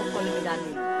 Stop calling me that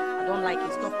name. I don't like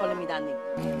it. Stop calling me that name.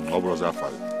 Oh, brother,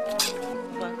 father.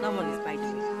 But that one is by the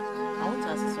way. I want to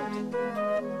ask you something.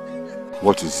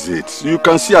 What is it? You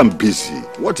can see I'm busy.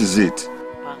 What is it?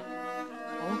 Papa,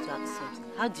 I want to ask something.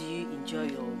 How do you enjoy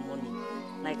your money?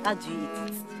 Like, how do you eat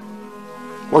it?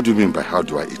 What do you mean by how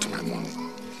do I eat my money?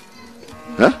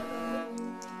 Huh?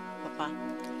 Papa,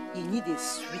 you need a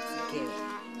sweet girl.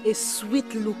 A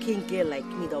sweet-looking girl like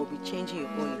me that will be changing your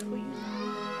oil for you.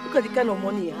 Look at the kind of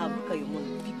money you have. Look at your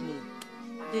money, big money.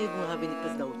 You don't even have any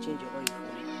person that will change your oil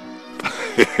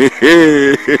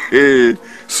for you.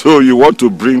 So you want to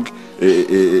bring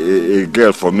a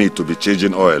girl for me to be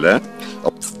changing oil, eh?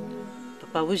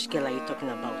 Papa, which girl are you talking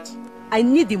about? I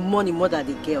need the money more than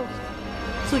the girl.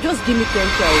 So just give me 20,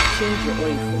 I will change your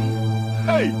oil for you.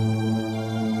 Hey!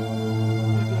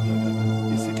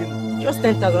 Just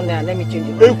 10,000 naira, let me change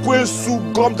it. Ekwesu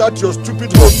gum that your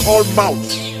stupid whole mouth.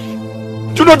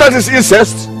 Do you know that is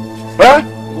incest? Huh?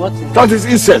 What is that? Is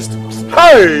incest.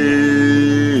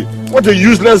 Hey! What a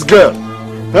useless girl.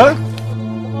 Huh?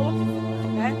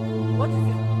 What is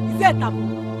it? Is it a taboo?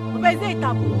 Papa, is it a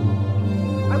taboo?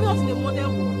 Are we not in the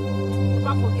modern world?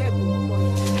 Papa, forget.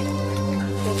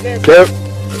 Kev.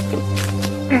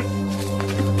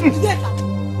 Is it a taboo?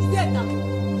 Is it a taboo?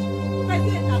 Papa, is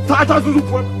it a taboo? Tata Zulu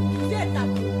Poem. Is it a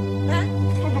taboo? Eh?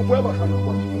 Zulu Poem. Papa, Zulu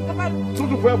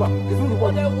Poem. this is the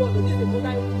modern world. This is the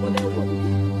modern world.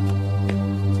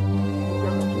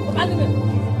 Papa, leave it.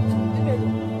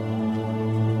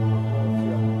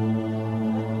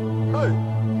 Hey!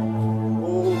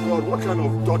 Oh God, what kind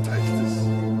of daughter is this?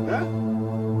 Eh?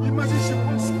 Imagine she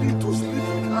wants me to sleep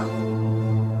with her.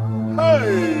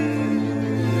 Hey!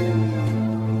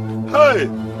 Hey!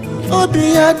 Obi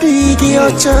adigi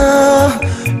ocha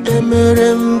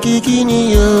emerem gigini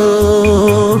yo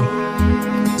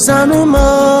Zanuma.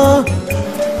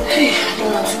 Hey, I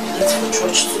don't want to be late for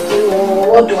church today.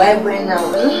 What do I bring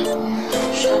now?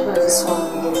 Should I wear this one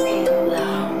with the pink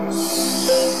blouse?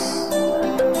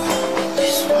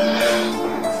 This one.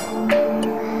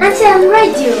 Auntie, I'm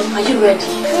ready. Are you ready?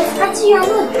 Yes, Auntie, you are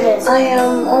not dressed. I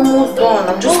am almost done.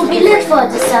 I'm just. We'll be late for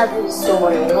the service. Don't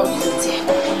worry, we'll not be late.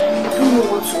 I don't know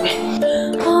what to wear.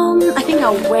 I think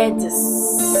I'll wear this.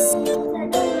 I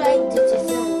don't like the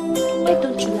design. Why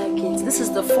don't you like it? This is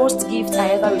the first gift I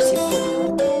ever received from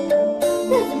you.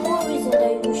 There's more reason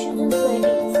that you shouldn't wear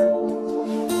it.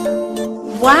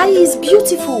 Why? It's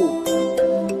beautiful.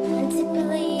 Auntie,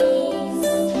 please.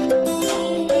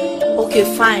 Okay,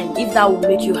 fine. If that will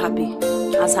make you happy.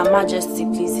 As Her Majesty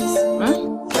pleases.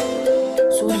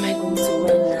 So what am I going to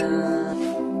wear now?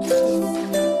 Is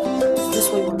this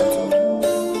what you want to wear?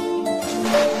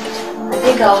 I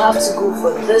think I'll have to go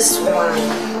for this one.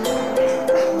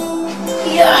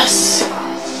 Yes!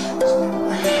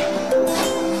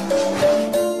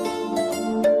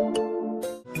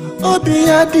 Obi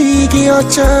adigi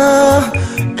ocha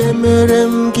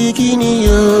emerem gigini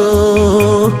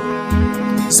yo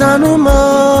Zanuma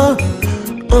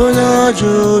onya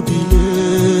jobile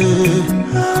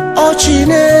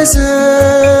Ochineze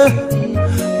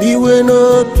miwe no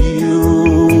bio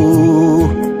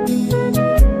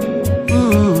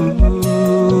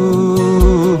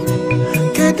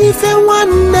Kedife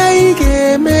nwanne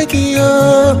ige meki yo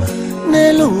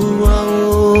neluwa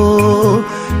o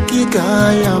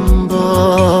Kigayamba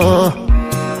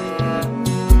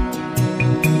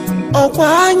Okwa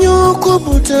anyuku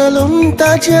butelu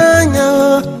ntaji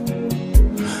anya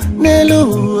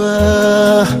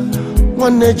Neluwa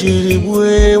Nwanne jiri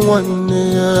bue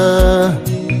nwanne ya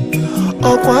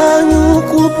Okwa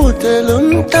anyuku butelu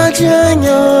ntaji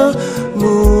anya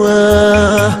Muwa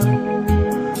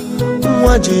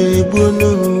Nwa jiri bue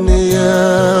nune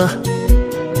ya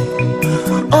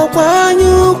Okwa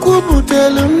anyuku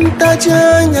butelu ntaji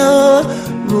anya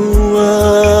Muwa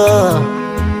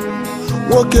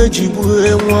Nwoke jibue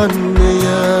nwanne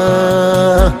ya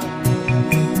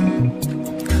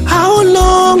How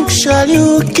long shall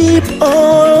you keep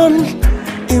on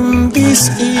in this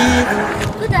evil?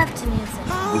 Good afternoon, sir.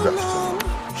 Good afternoon.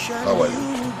 How are you?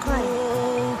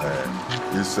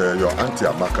 Is your auntie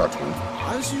Amaka at home?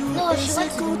 No, she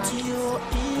went to the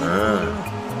market.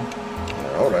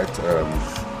 All right.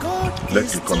 Let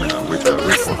you come in and wait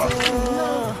for her.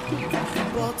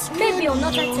 Maybe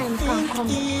another time can come.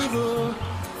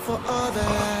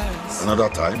 Another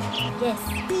time?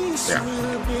 Yes. Yeah.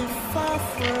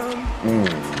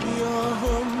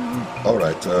 All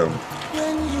right.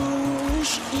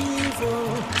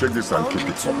 Take this and keep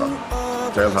it for her.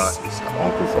 Tell her it's her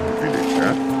uncle from the village.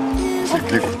 It's a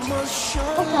gift.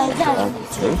 Okay, Dad.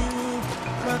 Uncle.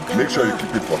 Make sure you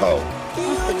keep it for her.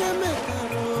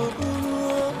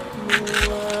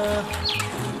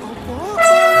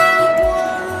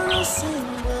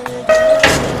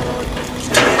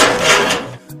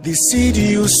 The seed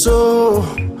you sow,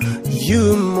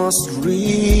 you must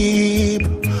reap.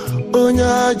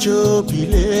 Onya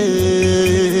jobile.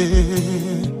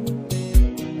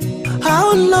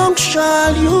 How long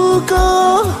shall you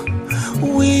go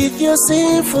with your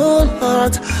sinful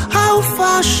heart? How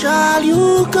far shall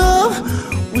you go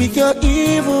with your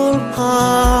evil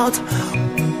heart?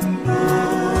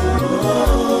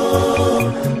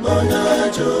 Onya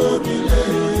jobile.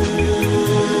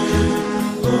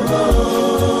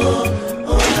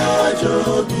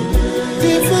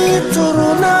 The victory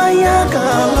na ya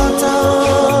galata.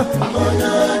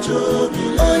 Onya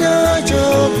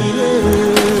jobile.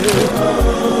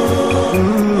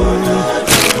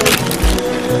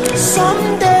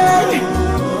 Someday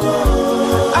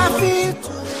I feel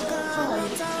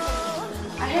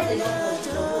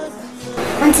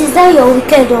Auntie, is that your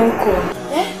wicked uncle?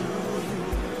 Eh?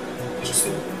 Just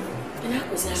know. And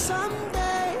how was that?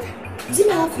 Is it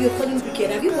my uncle you're calling wicked?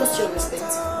 Have you lost your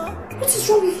respect? What is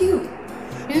wrong with you?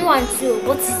 No, Auntie,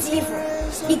 but it's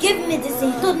evil. He gave me this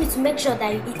and he told me to make sure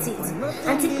that you eat it.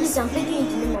 Auntie, please, I'm begging you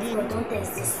in the name of God, don't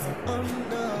taste this.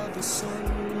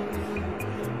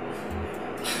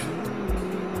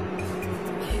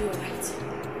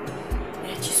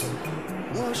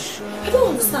 I don't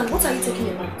understand. What are you talking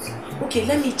about? Okay,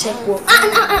 let me check what.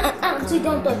 Auntie,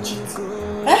 don't touch it.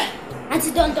 Eh?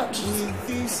 Auntie, don't touch it.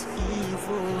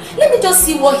 Let me just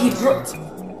see what he brought.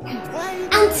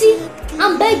 Auntie,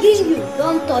 I'm begging you,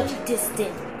 don't touch this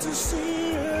thing.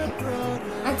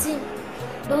 Auntie,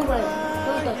 don't worry,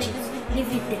 don't touch it.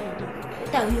 Leave it there.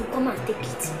 Later you come and take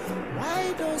it.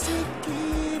 Why does it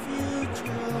give you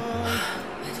joy?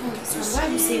 I don't understand. Why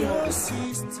are you saying all this?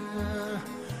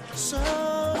 So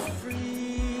free.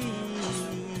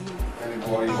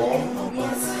 Anybody home?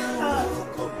 Yes.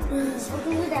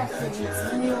 Good afternoon.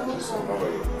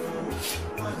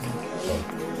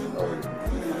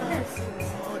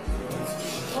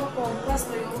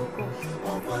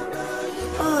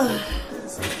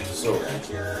 So,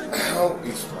 how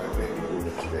is my baby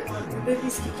today?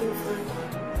 Baby's kicking fine.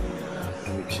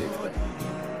 Let me check.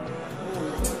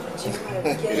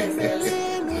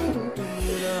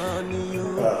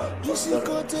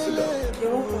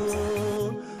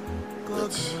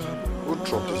 Who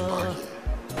dropped his bag here?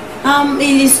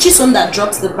 It is Chisom that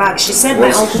dropped the bag. She said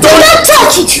my uncle. Do not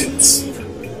touch it!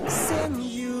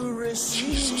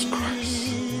 Jesus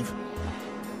Christ.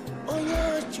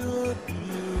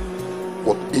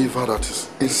 Whatever that is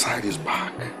inside his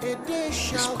bag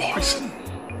is poison.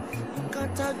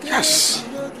 Yes.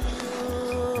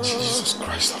 Jesus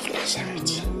Christ of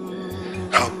Nazareth.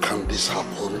 How can this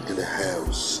happen in the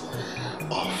house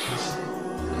of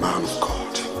man of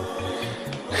God?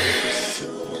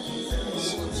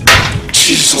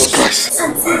 Jesus Christ.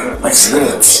 My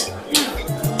spirit.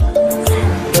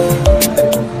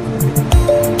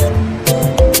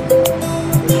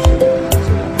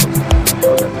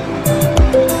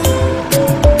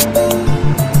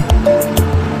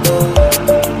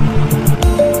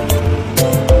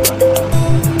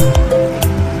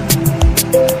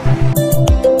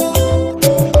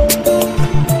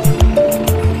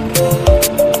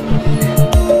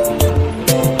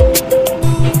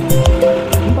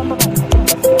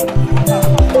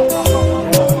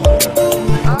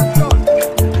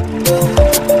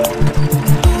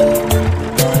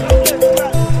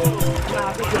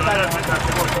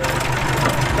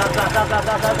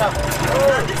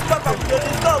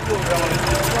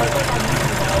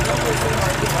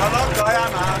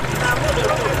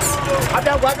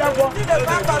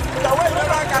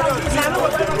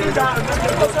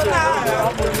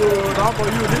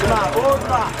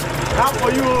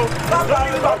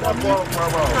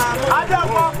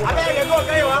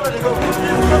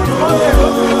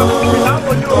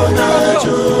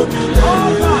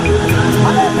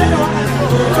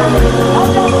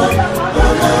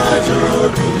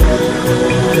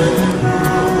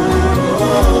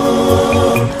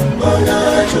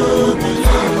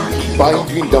 Bind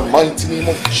you in the mighty name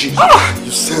of Jesus.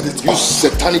 You said it. You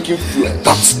satanic influence.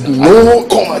 That's no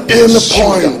any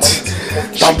point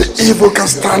that the evil can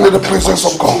stand in the presence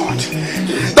of God.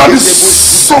 That is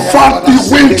so far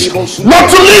bewitched not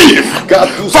to leave.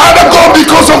 Father God,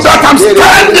 because of that, I'm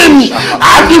standing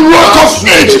at the rock of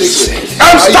ages.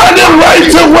 I'm standing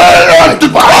right away at the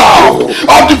top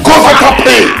of the governor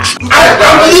page. I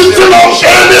am lifting up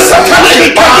any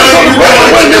satanic incantation.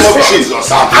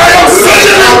 I am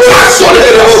sending it back to the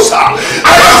house.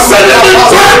 I am sending it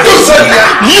back to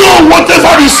you.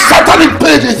 Whatever is satanic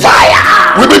page is fire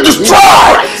will be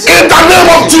destroyed in the name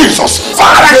of Jesus.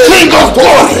 Father, King of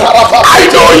glory, I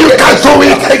know you can do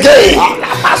it again.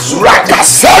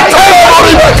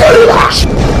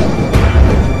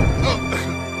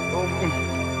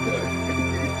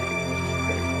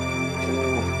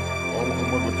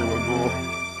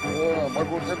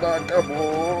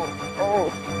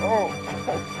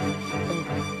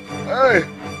 Hey,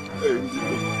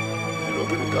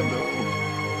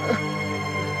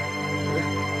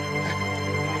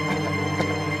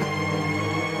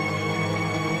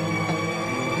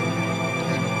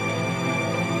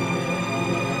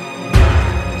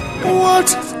 what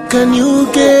can you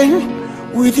gain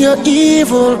with your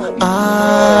evil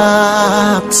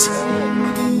acts?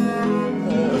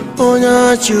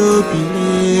 Onya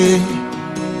chubile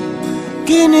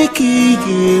gini ki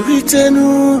gerite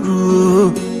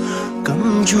n'uru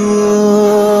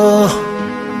kamjuo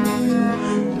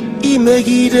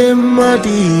imegide mmadụ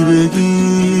ibe gị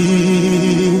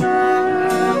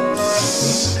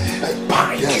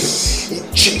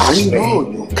Jesus' name. I know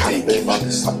you can never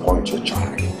disappoint your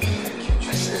child.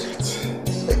 I said it.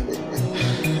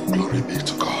 Glory be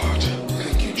to God.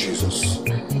 Thank you, Jesus.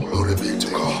 Glory be to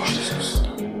God.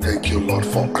 Thank you, Lord,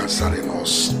 for answering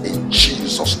us in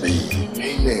Jesus' name.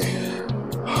 Amen.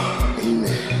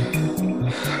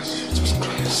 Amen. Jesus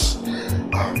Christ.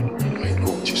 My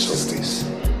Lord Jesus, this.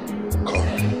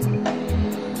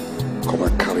 Come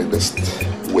and carry this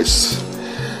waist.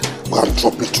 Go and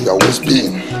drop it to your waist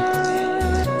beam.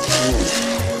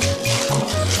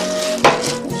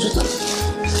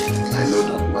 I know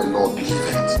that my Lord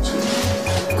believes it.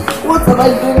 What have I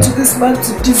done to this man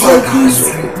to deserve this?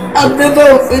 I've never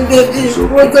offended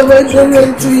him. What have I done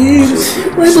to him?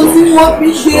 Why does he want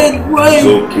me dead? Why?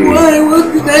 Why? What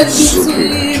did I do to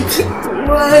him?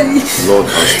 Why? Lord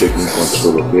has taken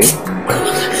control, okay?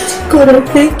 God, I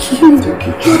thank you.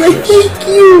 God, I thank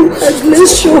you. I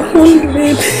bless your holy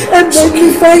name. I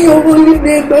magnify your holy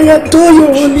name. I adore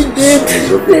your holy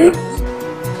name.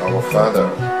 Our Father,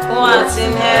 who art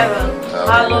in heaven,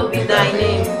 hallowed be thy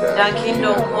name. Thy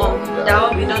kingdom come, thy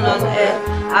will be done on earth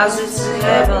as it is in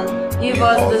heaven. Give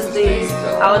us this day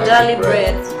our daily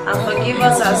bread, and forgive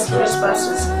us our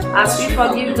trespasses, as we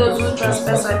forgive those who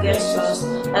trespass against us.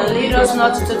 And lead us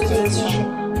not into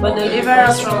temptation, but deliver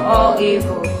us from all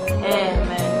evil.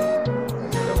 Amen.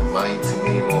 In the mighty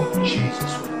name of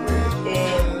Jesus we pray.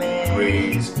 Amen.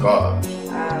 Praise God.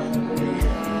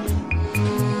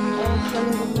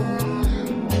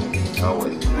 How are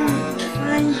you?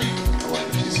 Fine. How are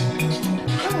you?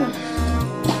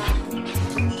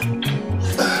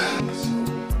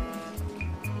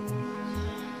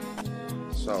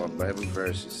 So our Bible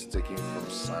verse is taken from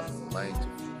Psalm 90.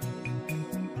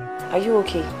 Are you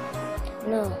okay?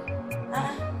 No.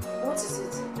 What is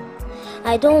it?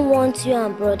 I don't want you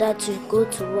and brother to go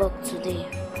to work today.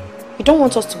 You don't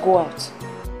want us to go out?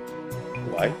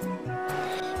 Why?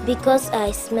 Because I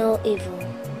smell evil.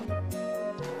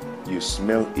 You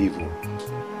smell evil.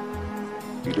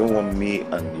 You don't want me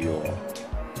and your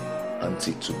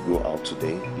auntie to go out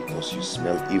today because you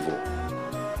smell evil.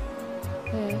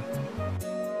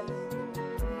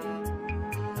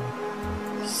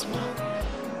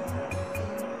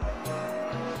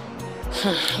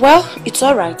 Well, it's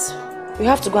alright. We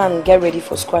have to go and get ready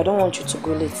for school. I don't want you to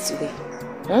go late today.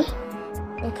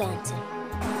 Okay, auntie.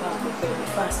 I'll prepare you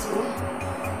fast,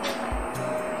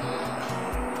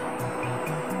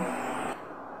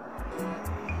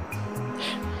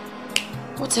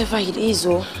 whatever it is,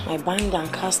 I bind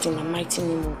and cast in the mighty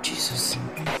name of Jesus.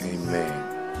 Amen.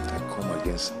 I come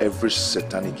against every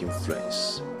satanic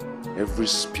influence, every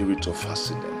spirit of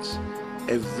accident,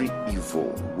 every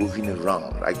evil moving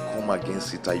around. I come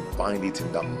against it. I bind it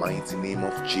in the mighty name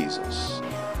of Jesus.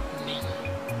 Amen.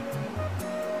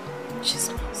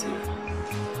 Jesus.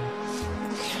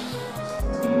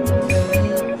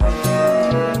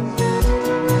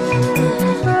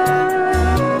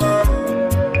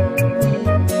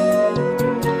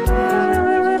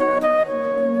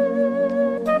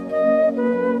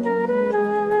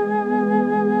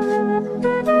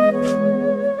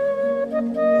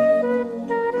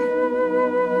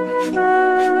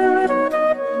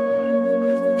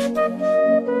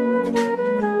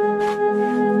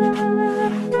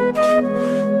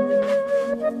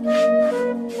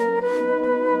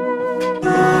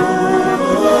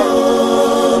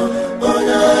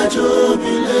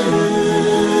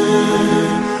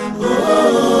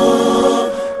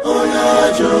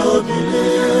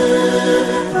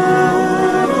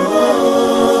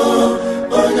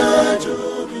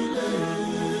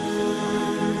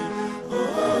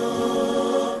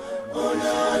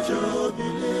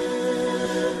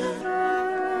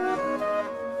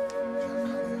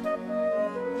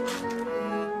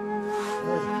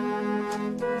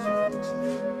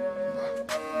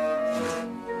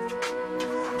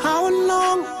 How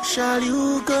long shall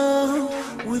you go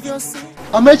with your sin?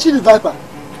 Amechi the Viper.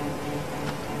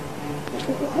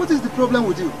 What is the problem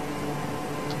with you?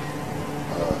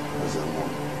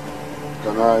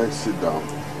 Can I sit down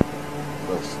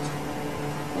first?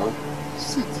 Huh?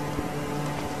 Sit.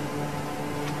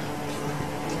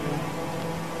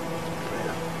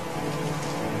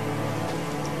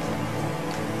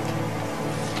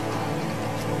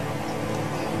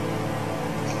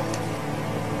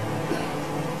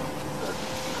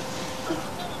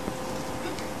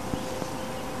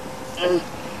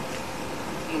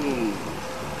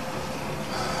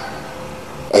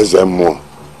 Ezemo,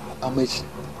 Amechi.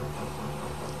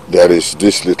 there is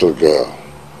this little girl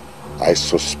I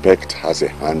suspect has a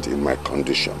hand in my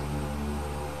condition.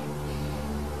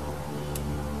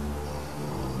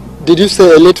 Did you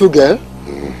say a little girl?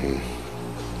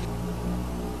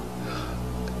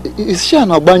 Is she an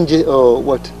Obanje or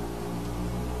what?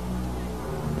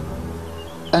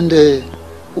 And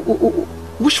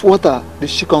which water did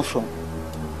she come from?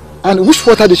 And which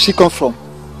water did she come from?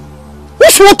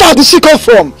 Which water did she come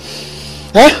from?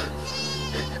 Huh?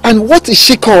 And what is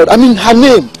she called? I mean, her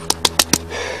name.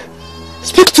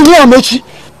 Speak to me, Amechi.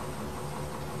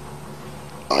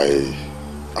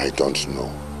 I don't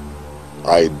know.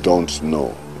 I don't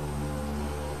know.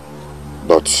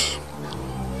 But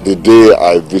the day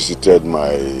I visited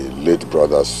my late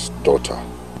brother's daughter,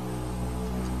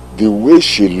 the way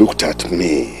she looked at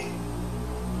me,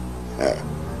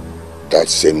 that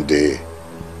same day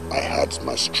I had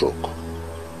my stroke.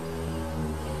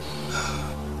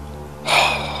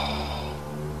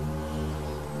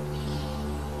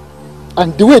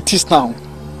 And the way it is now,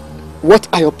 what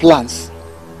are your plans?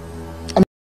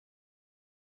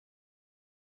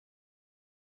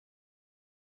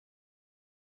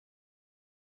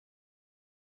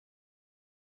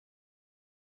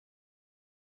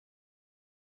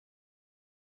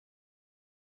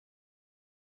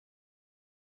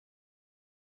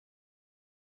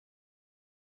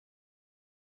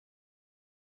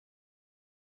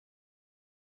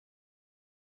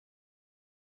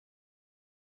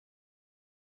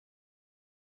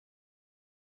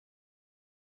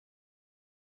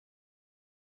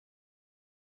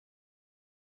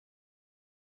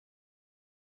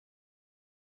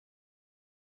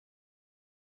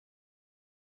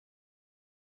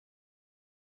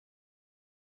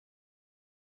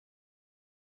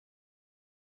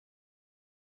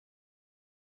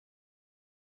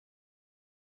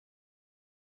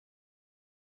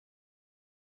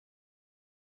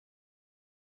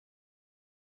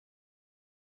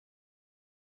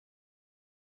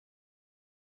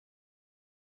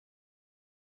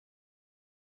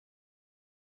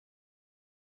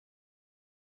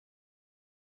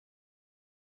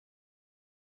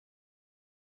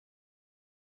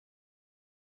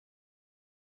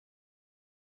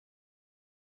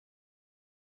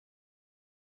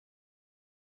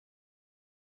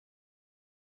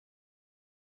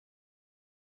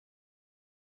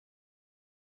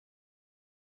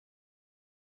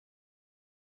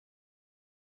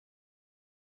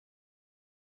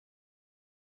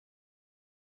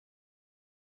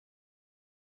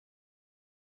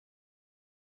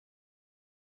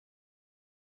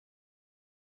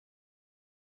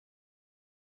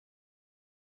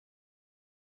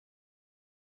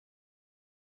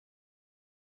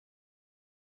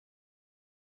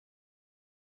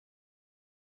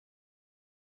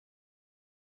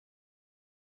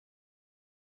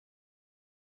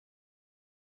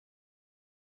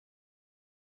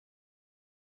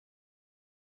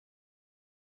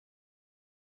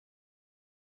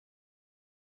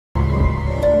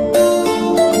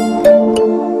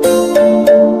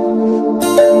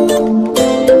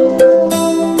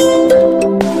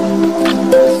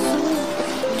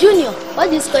 What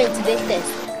did you score in today's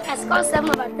test? I scored 7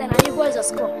 over 10 and you boys are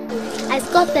score. I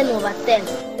scored 10 over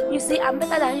 10. You see, I'm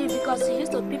better than you because you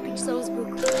used to peep in Chisom's book.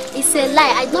 It's a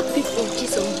lie. I did not peep in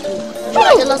Chisom's book. You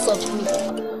are jealous of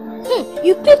me.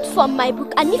 You peeped from my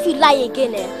book, and if you lie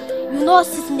again, you know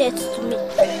sit next to me.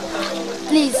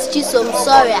 Please, Chisom,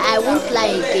 sorry, I won't lie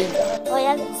again. Oh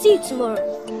yeah, see you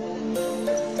tomorrow.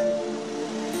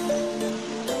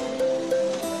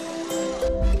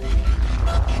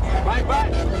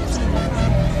 Bye-bye.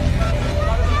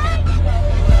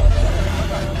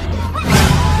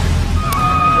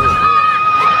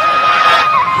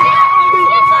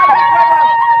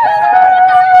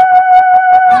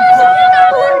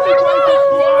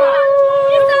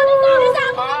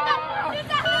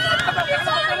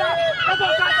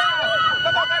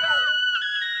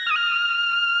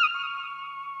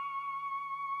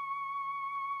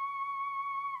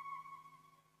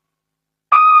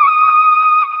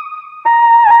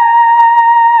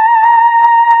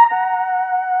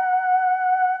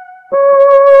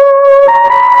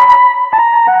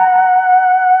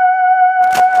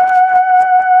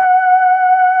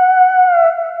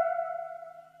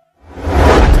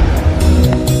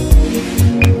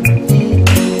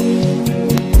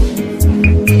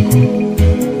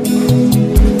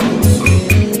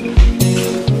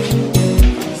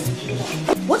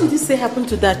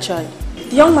 To that child.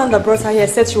 The young man that brought her here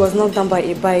said she was knocked down by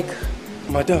a bike.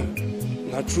 Madam,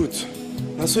 na truth.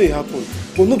 Na so it happened.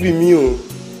 But no be me o.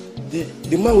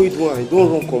 The man wey do am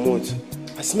don run comot.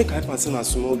 As make her person a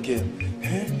small girl.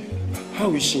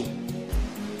 How is she?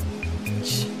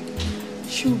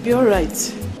 She will be alright.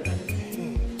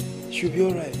 She will be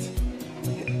alright.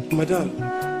 Madam,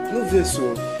 no vex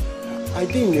o. I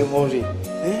dey in a hurry.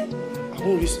 I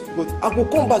But I will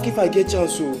come back if I get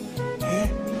chance. So,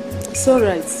 It's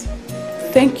alright.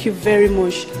 Thank you very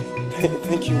much.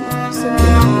 Thank you.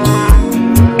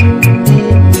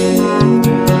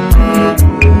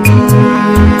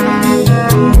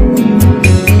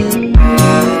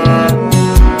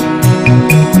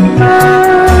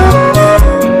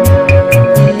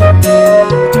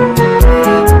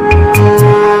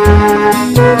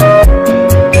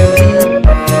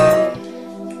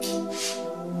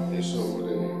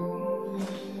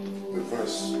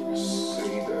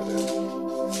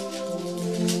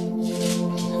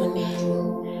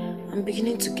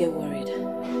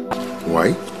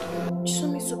 Why?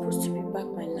 Chisomi's supposed to be back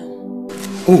by now.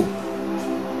 Oh,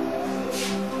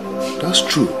 that's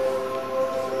true.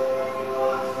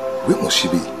 Where must she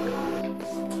be?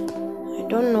 I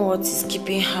don't know what is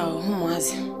keeping her.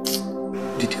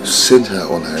 Did you send her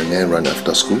on her errand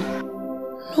after school?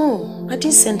 No, I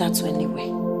didn't send her to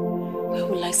anywhere. Where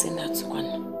will I send her to one?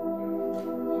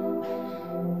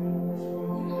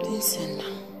 I didn't send her.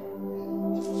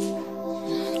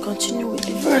 Continue with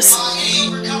the verse.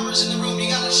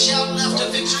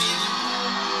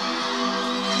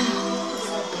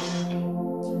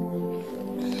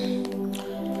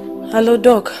 Hello,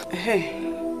 Doc. Hey,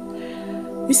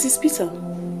 Mrs. Peter.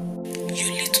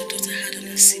 Your little daughter had an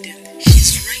accident.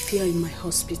 She's right here in my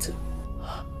hospital.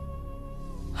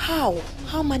 How?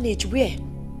 How manage? Where?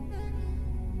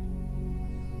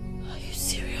 Are you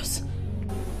serious?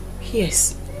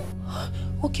 Yes.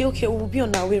 Okay, we'll be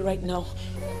on our way right now.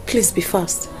 Please be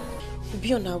fast. We'll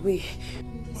be on our way.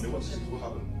 What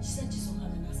happened? She said Chisom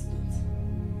had an accident.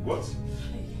 What?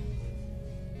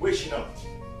 Where is she now?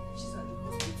 She's at the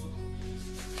hospital.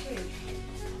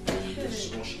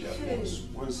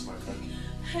 Where's my car?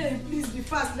 Hey, please be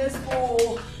fast. Let's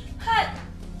go. Hi.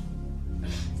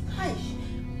 Hi.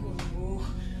 Oh,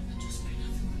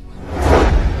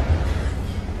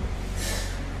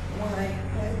 Why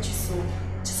Chisom?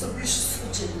 Chisom is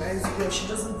such a nice girl. She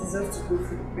doesn't deserve to go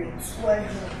through the pain. Why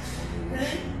her?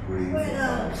 Why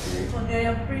her? Honey, I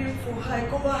am praying for her. I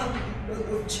cover her with the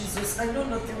blood of Jesus. I know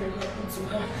nothing will happen to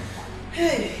her.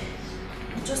 Hey,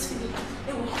 I'm just feeling.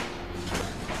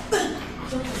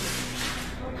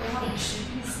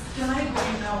 Can I go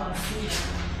now and see?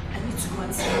 I need to go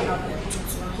and see her now. I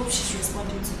hope she's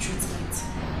responding to treatment.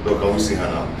 Look, can we see her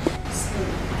now?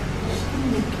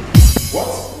 What?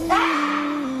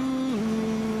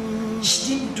 She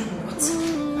didn't do what?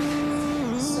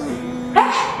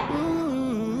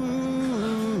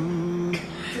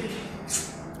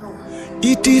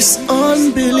 It is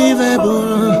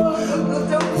unbelievable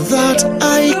that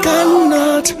I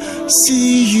cannot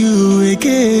see you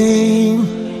again.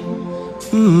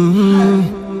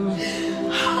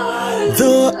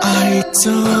 Though I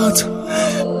thought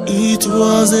it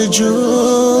was a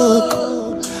joke,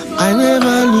 I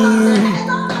never knew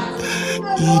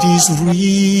it is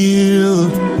real.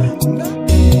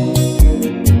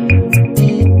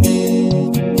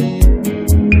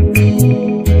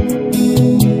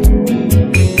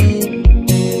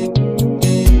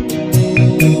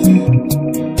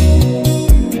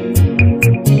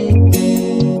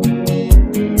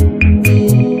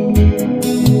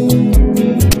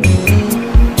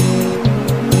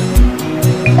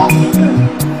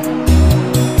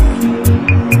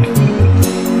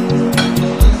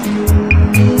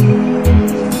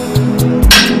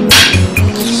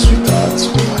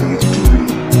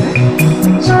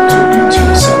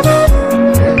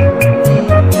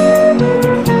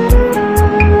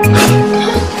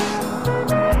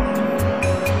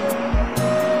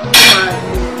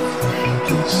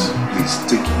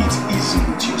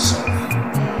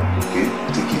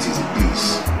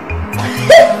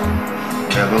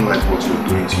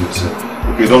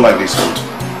 You don't like this food.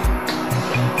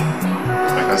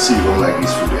 I can see you don't like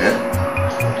this food, eh?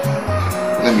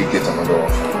 Let me get another one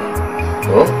for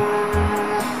you. Oh?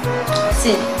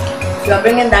 See, if you are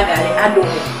bringing that garlic, add on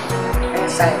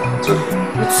inside. It's okay.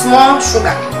 With small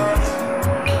sugar.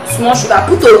 Small sugar.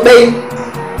 Put obey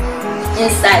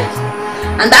inside.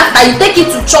 And after you take it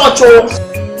to church, oh.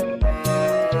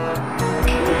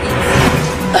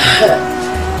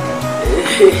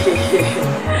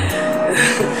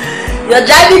 You're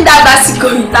driving that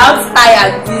bicycle without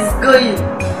tire. It's going.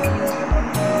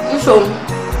 So.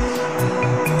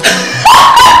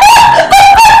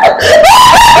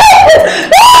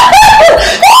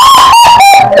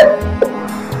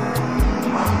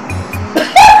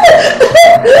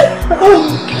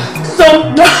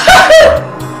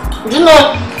 You know,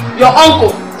 your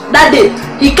uncle that day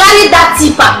he carried that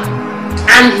tipper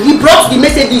and he brought the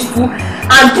Mercedes too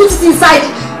and put it inside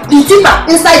the tipper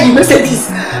inside the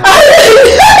Mercedes.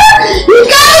 He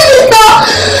carried it up.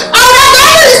 And we're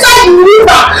going inside the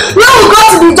river. When we go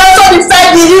to the junction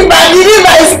inside the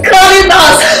river is calling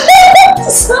us.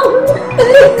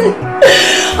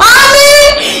 Honey,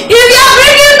 if you're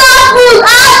bringing that food,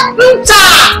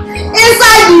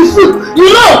 inside the food, you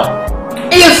know,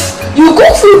 if you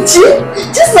cook food cheap,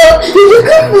 just if you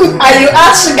cook food and you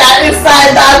add sugar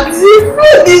inside that, the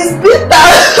food is bitter.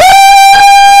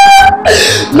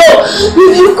 No,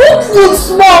 if you cook food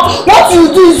small, what you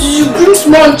do is you bring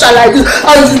small ncha like this,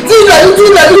 and you do like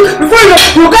this, before you know,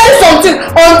 you get something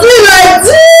until like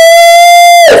this,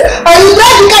 and you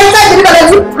drive the car inside the river like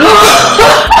this.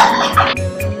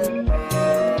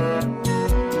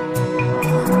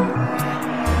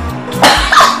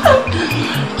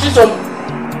 Jesus,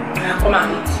 come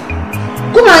and eat.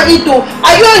 Come and eat, oh.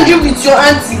 Are you angry with your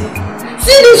auntie?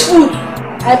 See this food.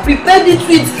 I prepared it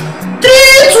with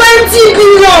 320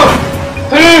 billion.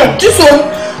 Jesus,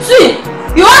 see,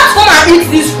 you want to come and eat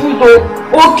this food, oh?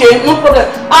 Okay, no problem.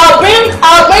 I'll bring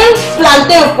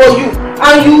plantain for you,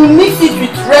 and you will mix it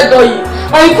with red oil,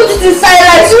 and you put it inside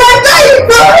rice. You like that, you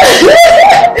know?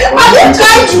 Have you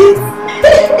tried it?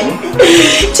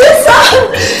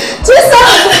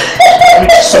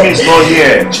 Chisomi is not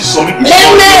here. Chisomi is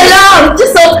not here.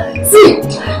 Chisomi, see,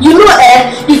 you know,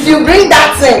 if you bring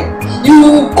that thing,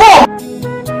 you come.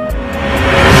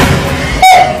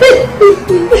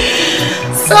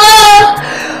 So,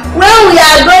 when we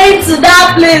are going to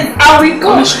that place and we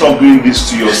come. Don't stop doing this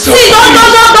to yourself. See, don't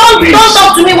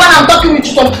talk to me when I'm talking with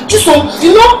Chisom. Chisom,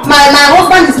 you know, my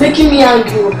husband is making me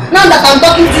angry. Now that I'm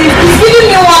talking to you, he's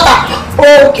giving me water.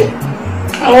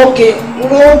 Okay,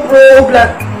 no problem.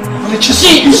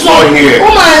 Chisom is not here.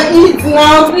 Come and eat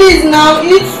now, please now,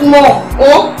 eat more.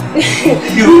 Oh?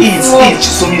 You eat,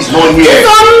 Chisom is not here.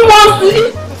 Chisom wants to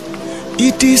eat.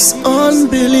 It is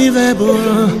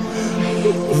unbelievable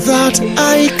that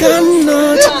I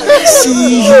cannot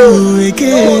see you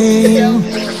again.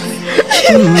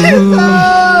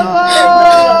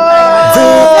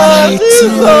 Though I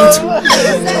thought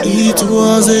it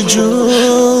was a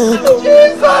joke,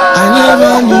 I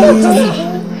never knew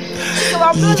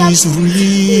it is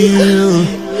real.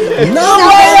 Now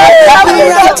the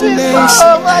brightness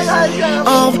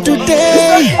of the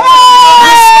day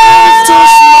has come to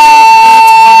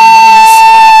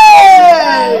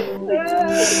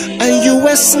and you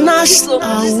were snatched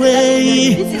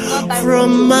away from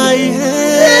my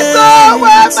hands.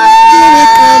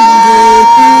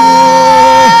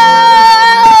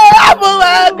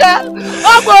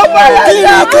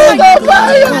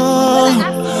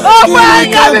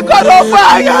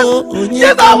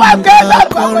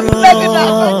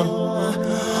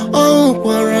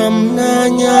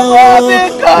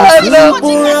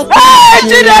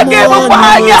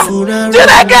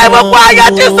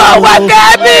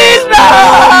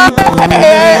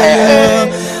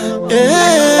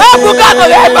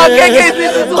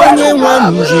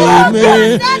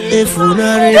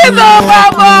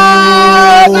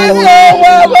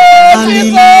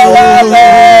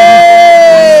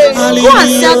 Go and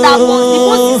sell that one. The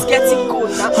boat is getting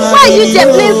cold now. Why are you there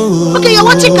playing? Okay, you're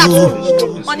watching cartoon.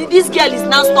 Honey, this girl is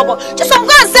now stubborn. Just go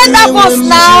and sell that bus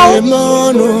now.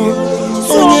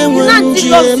 So, you not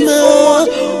think of this so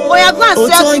much. Oh, you're going to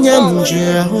sell the bus.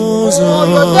 Oh,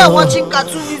 you're there watching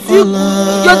cartoon. You're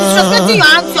disrespecting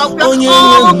your auntie.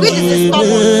 Oh, Gwid is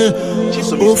stubborn.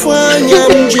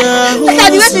 Look at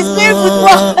the way she's playing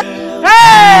football.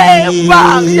 Hey,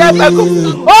 bang! Yeah,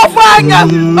 oh, fire!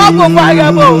 Go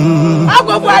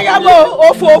fire! Go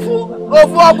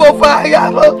fire! Go fire!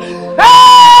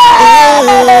 Hey!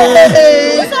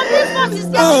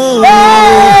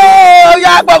 Oh,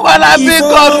 yeah, but when I big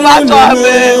on my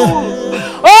tummy.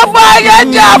 Oh, fire!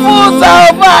 Jamus! Oh,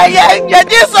 fire!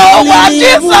 This over!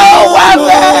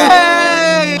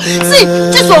 See,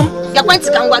 Chisom, you're going to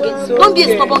Kangwagi. Don't be a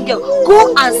stubborn girl. Go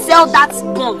and sell that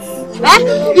bus.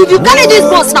 If you carry this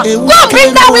bus now, go and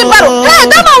bring that wheelbarrow. Hey,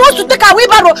 that man wants to take a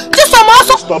wheelbarrow. Just some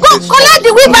also go collect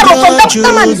the wheelbarrow from that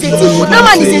man. Is a thief. That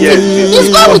man is a thief. He's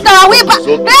going with our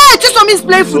wheelbarrow. Hey, Chisom is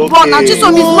playing football now.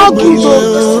 Chisom is not good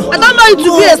though. I don't know you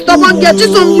to be a stubborn girl.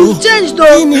 Chisom, you've changed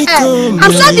though. I'm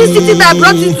sure this city that I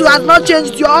brought you to has not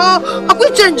changed you. Oh, I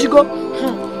could change you go.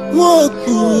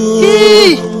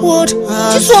 Hey,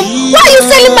 Chisom, why are you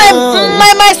selling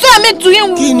my soy to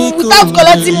him without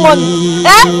collecting money?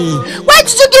 Why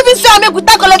did you give him soy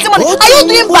without collecting money? Are you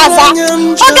doing bazaar?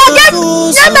 Okay,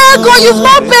 go, you've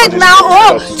not paid now.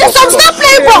 Oh, Chisom, stop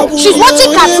playing ball. She's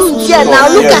watching cartoons here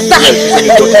now. Look at that.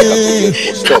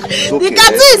 The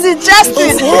cartoon is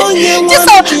interesting.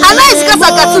 Chisom, I know it's because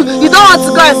of cartoon. You don't want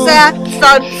to go and say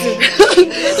something.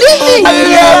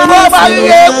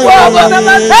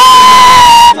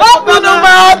 Open my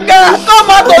mouth, come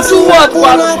out to do what?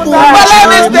 But let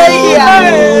me stay here.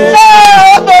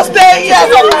 To stay here.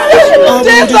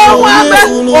 Just don't want me.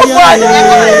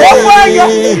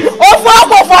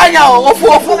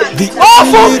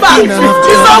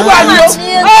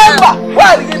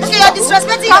 You're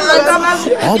disrespecting your mother.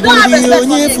 You don't have respect for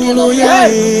me.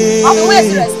 Where's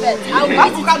the respect?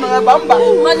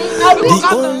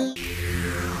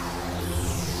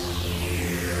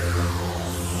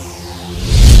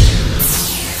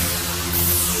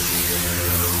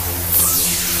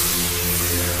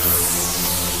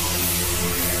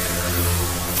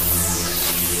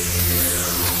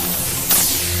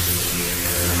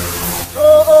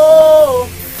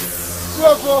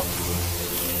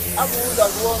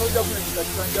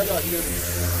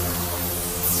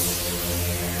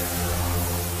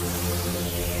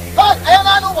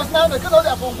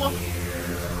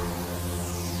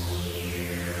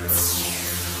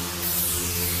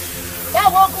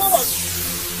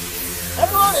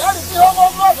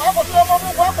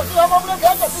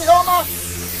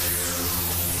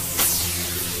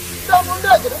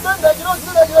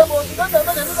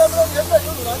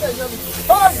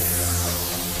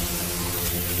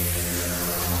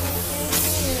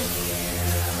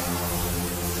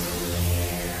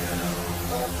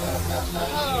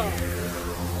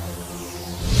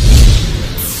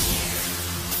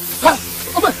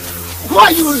 Who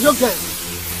are you, young girl?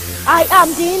 I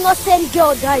am the innocent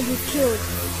girl that you killed.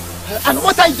 And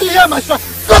what are you doing here, my son?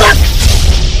 Go back!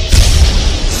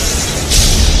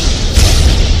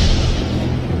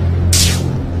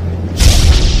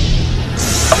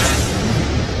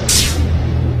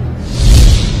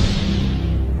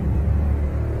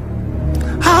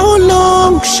 How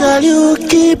long shall you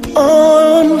keep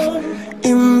on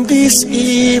in this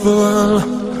evil?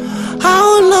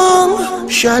 How long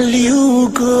shall you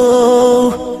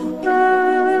go?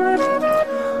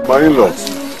 My in-law.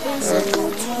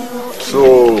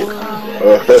 So,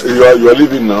 you are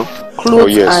leaving now?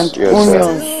 Clothes and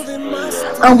onions.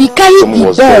 And we carried Someone the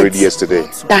was buried beds yesterday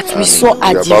that we saw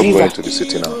at the about river. going to the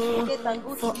city now.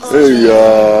 Hey,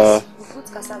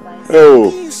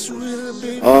 oh,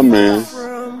 amen.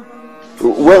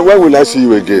 When will I see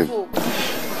you again?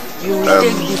 You will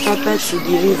take the pepper to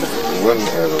the river.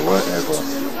 Whenever.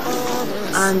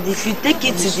 And if you take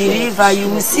it to the river, you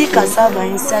will see cassava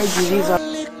inside the river.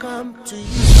 You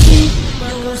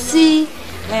will see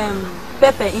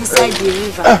pepper inside the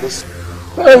river.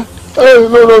 Hey,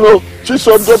 no.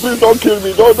 Jesus, please don't kill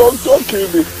me. Don't kill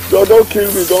me. Don't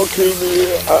kill me. Don't kill me.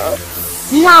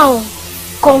 Now,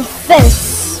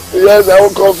 confess. Yes, I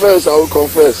will confess.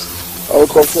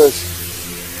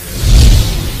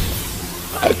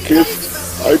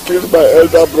 I killed my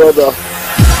elder brother.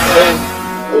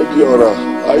 Obiora.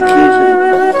 I killed him.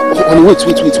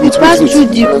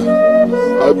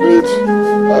 Oh, wait.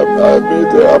 I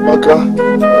made Amaka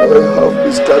have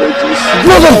miscarriages.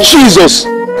 Blood of Jesus!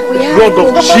 Blood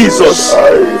of Jesus! I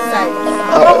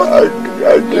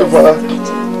gave her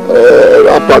a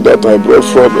wrapper that I brought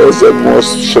from Ezemo's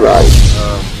shrine.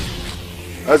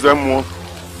 Ezemo,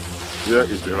 here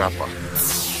is the wrapper.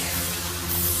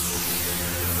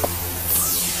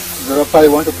 The wrapper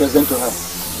you want to present to her?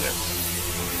 Yes.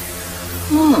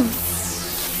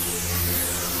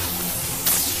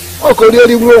 Oh, could you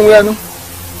really go?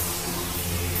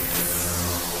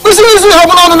 This is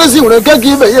how long as you will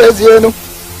give a yes, you know.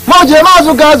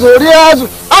 Mazu Gazori,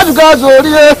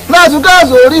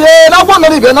 I want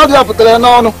to leave another up there.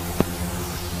 No.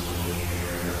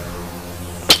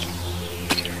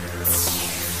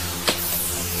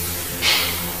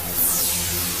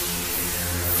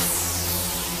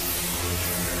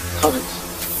 Have it.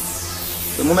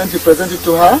 The moment you present it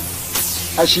to her,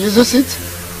 as she uses it,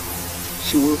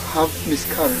 she will have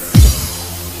miscarriage.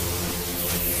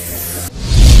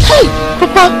 Hey,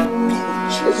 Papa!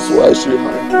 That's why she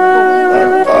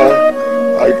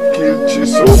I killed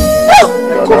Jesus.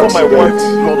 Cover my wife with the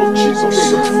blood of Jesus.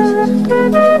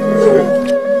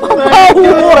 Papa,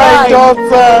 my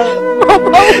daughter!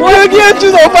 You get to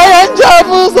the fire and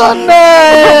jables on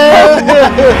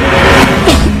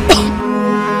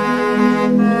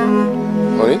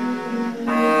Honey?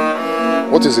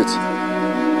 What is it?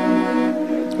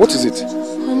 What is it?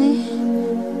 Honey.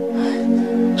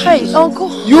 Hi, Uncle.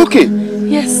 You okay?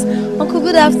 Yes, Uncle,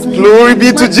 good afternoon. Glory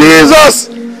be to Jesus!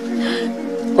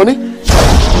 Honey?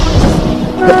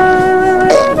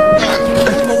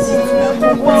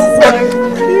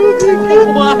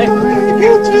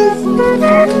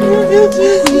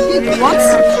 What?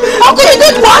 Uncle, you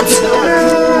did what?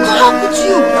 How could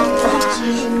you?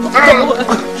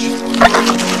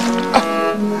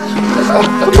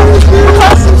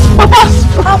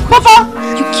 Papa!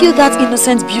 You killed that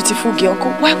innocent, beautiful girl.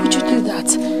 Why would you do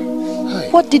that?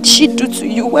 What did she do to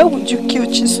you? Why would you kill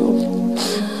Chisom?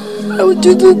 Why would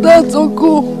you do that,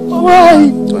 Uncle? Why?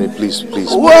 Tony, please.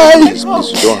 Why? Please,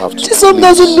 you don't have to. Chisom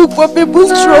doesn't look for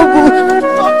people's trouble.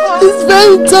 She's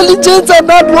very intelligent and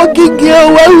hardworking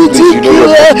girl. Why would you kill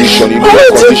her? Why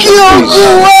would you kill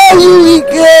Uncle? Why are you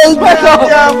wicked? Wake up!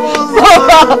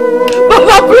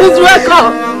 Papa, please wake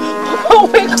up!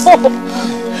 Wake up!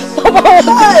 Papa,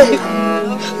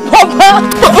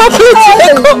 please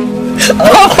wake up!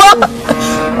 Papa!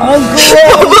 Uncle!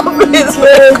 Papa, please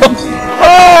wake up!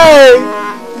 Hey!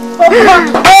 Papa!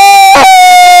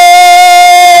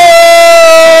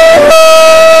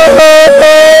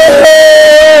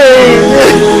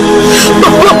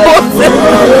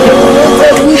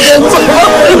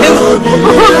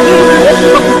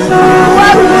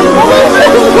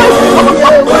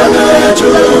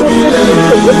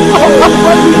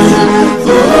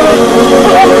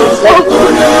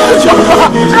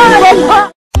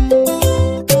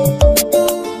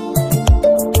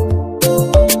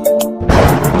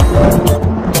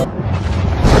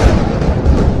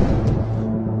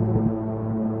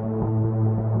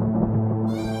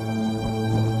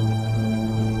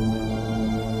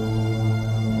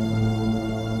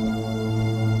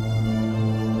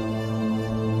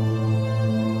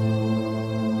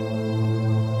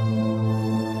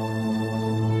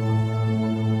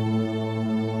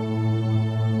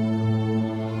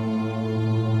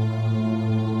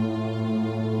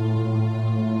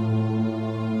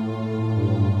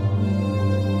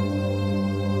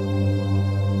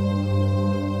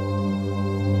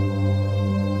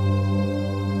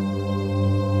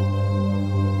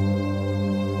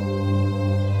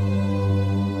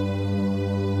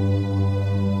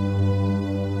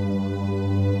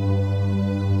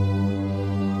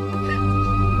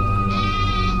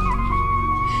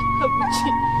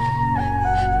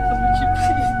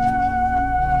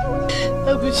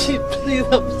 Please,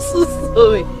 I'm so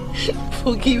sorry.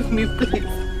 Forgive me,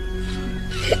 please.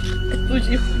 Would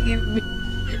you forgive me?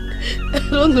 I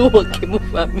don't know what came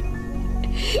over me.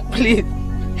 Please.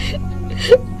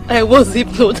 I was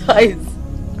hypnotized.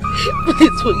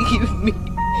 Please forgive me.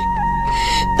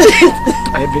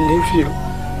 I believe you.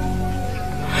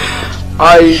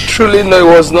 I truly know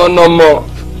it was not normal.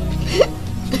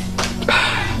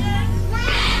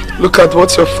 Look at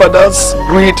what your father's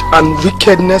greed and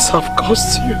wickedness have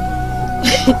caused you.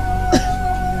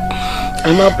 I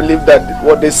now believe that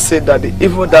what they say, that the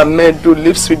evil that men do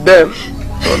lives with them,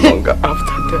 no longer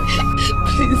after them.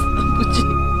 Please, Abuji,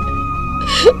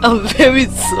 I'm very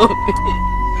sorry.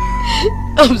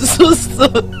 I'm so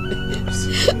sorry.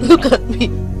 Look at me,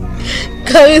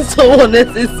 carrying someone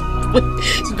else's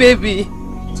baby.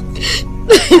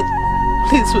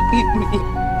 Please forgive me.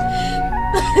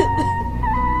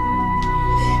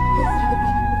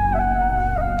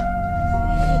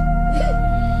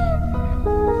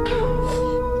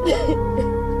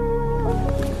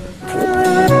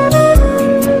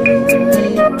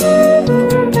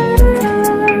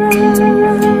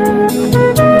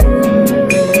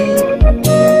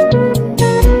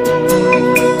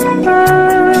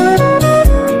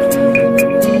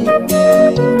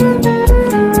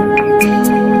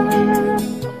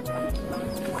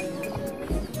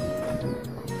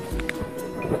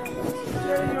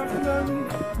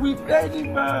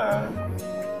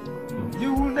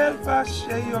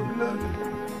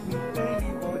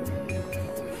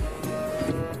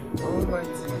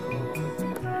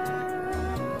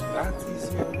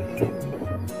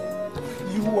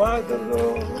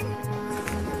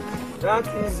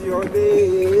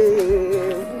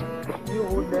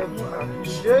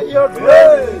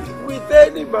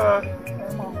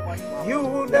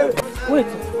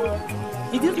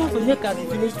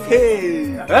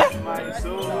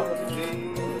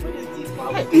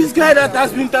 This guy that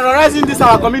has been terrorizing this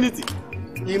our community.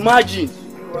 Imagine.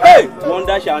 Hey!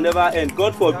 Wonder shall never end.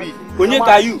 God forbid.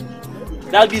 Konyeka you.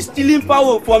 That be stealing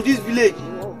power from this village.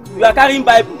 You are carrying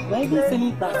Bible. You are even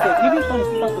selling that. Even turning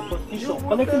sister to prostitution.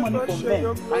 Collecting money from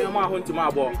them. I am a home to my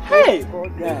boy. Hey!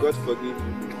 God forgive you.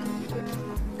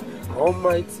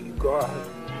 Almighty God.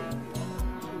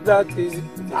 That is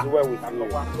well with you.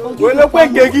 Well, look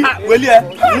when Gegi. Well, yeah.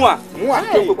 Mwah.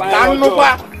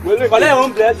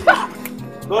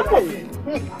 God forbid.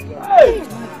 Hey!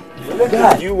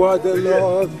 God. You are the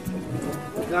Lord.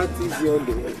 That is your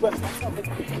name.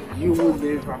 You will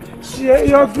never share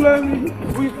your glory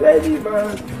with any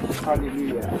man.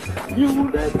 Hallelujah. You will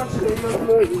never share your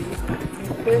glory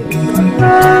with any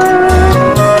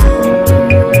man.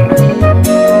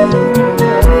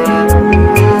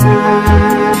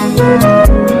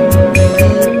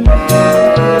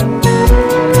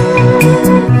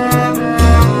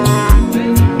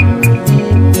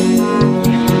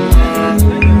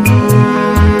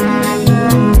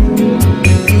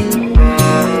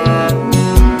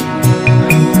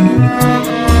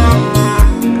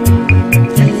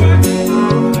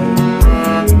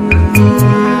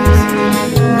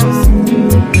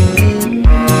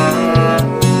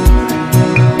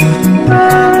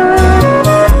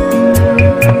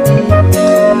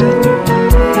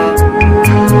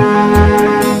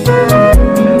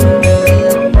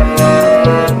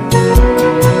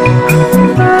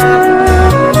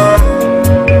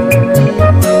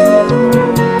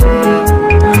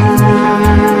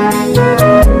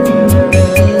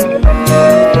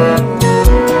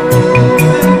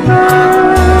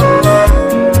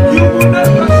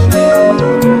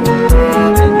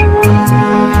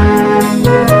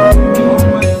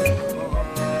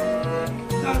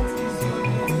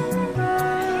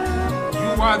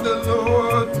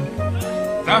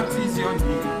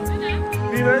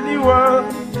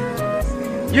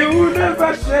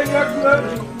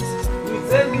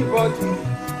 anybody.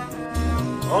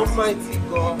 Almighty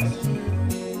God,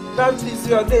 that is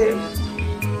your name.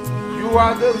 You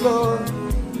are the Lord.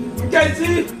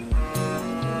 Getty,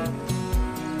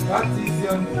 that is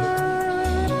your name.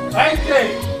 I say,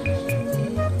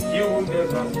 you will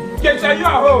never. Get you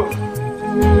are home.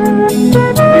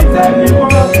 It's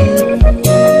anyone.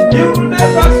 You will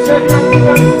never shake your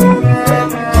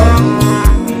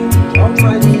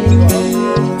Almighty God,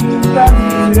 that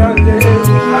is your name.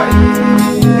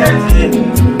 Getty.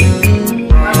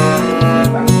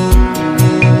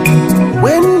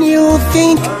 When you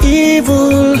think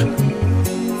evil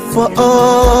for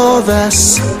others,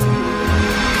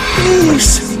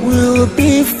 peace will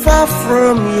be far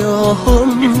from your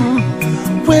home.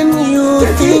 When you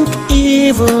think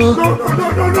evil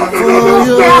for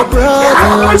your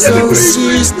brothers and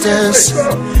sisters,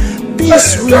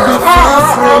 peace will be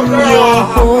far from your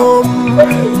home.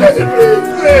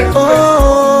 Oh,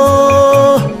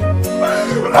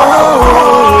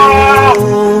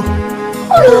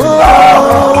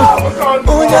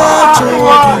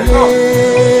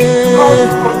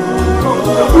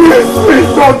 Please,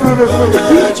 don't do this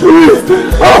to me.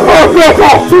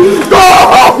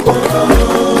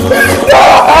 Please.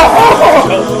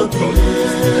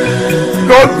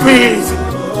 God, please.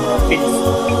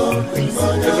 Please.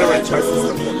 Resurrect my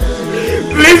sister.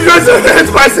 Please resurrect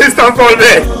my sister for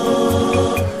me.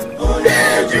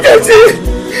 Getty,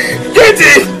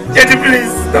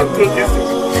 please. Don't do this to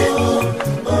me.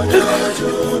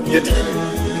 Getty.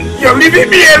 You're leaving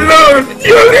me alone.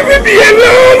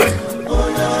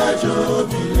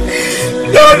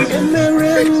 Don't.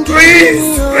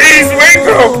 Please, wake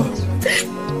up.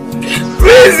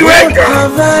 Please wake up. What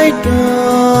have I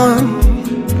done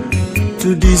to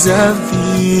deserve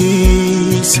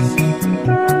this?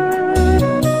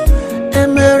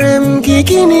 Emerem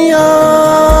giginia,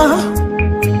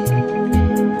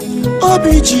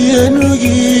 obijienu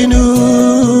ginu,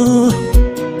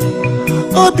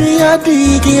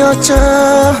 obiadigi ocha.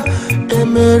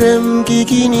 Emerem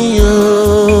giginia,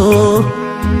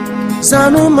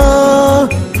 zanuma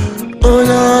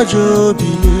ola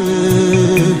jobile.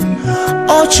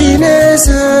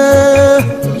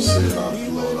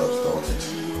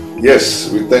 Yes,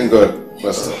 we thank God,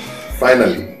 Pastor.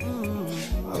 Finally.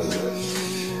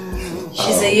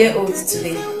 She's a year old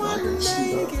today. I can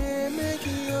see that.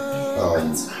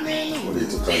 We need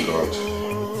to thank God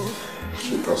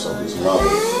because of his love.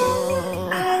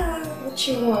 What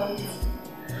you want?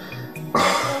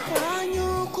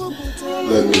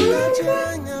 Let me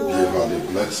give her the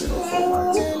blessing of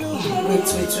Almighty God.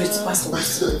 Wait,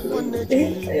 Pastor.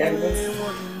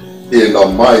 In the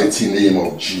mighty name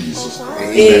of Jesus.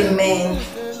 Amen.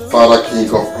 Father, King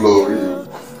of glory,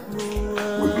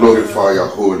 we glorify your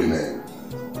holy name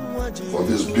for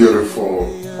this beautiful,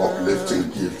 uplifting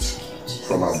gift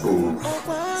from above,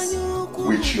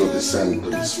 which you descend to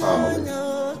this family.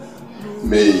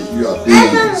 May your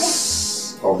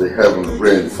days of the heaven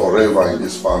reign forever in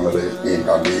this family in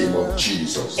the name of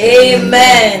Jesus.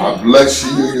 Amen. I bless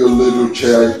you, your little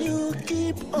child.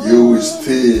 You will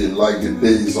stay like the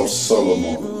days of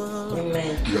Solomon.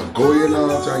 Amen. You're going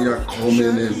out and you're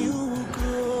coming in.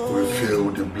 We feel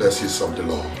the blessings of the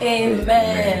Lord.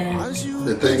 Amen.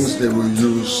 The things they will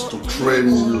use to train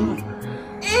you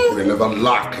will never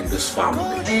lack in this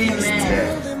family.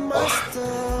 Amen.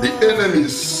 The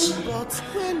enemies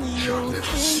shall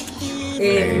never see you.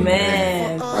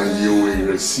 Amen. And you will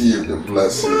receive the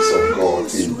blessings of God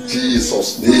in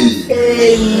Jesus' name.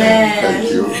 Amen.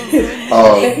 Thank you.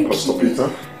 Pastor Peter.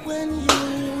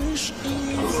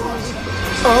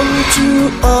 Unto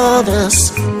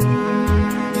others,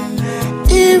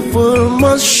 evil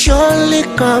must surely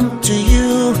come to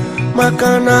you.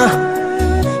 Makana,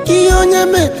 ionye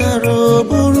metaro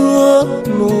buru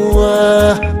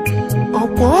nuwa.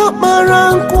 Opo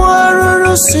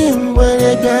marankwaro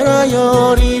simwele gara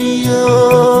yoriyo.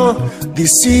 The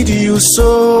seed you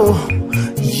sow,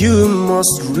 you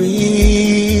must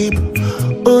reap.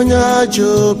 Onya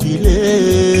jobile.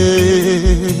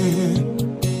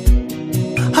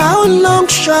 How long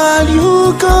shall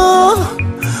you go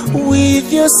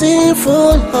with your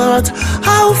sinful heart?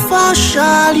 How far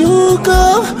shall you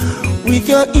go with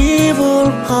your evil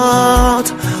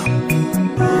heart?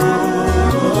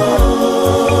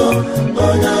 Oh,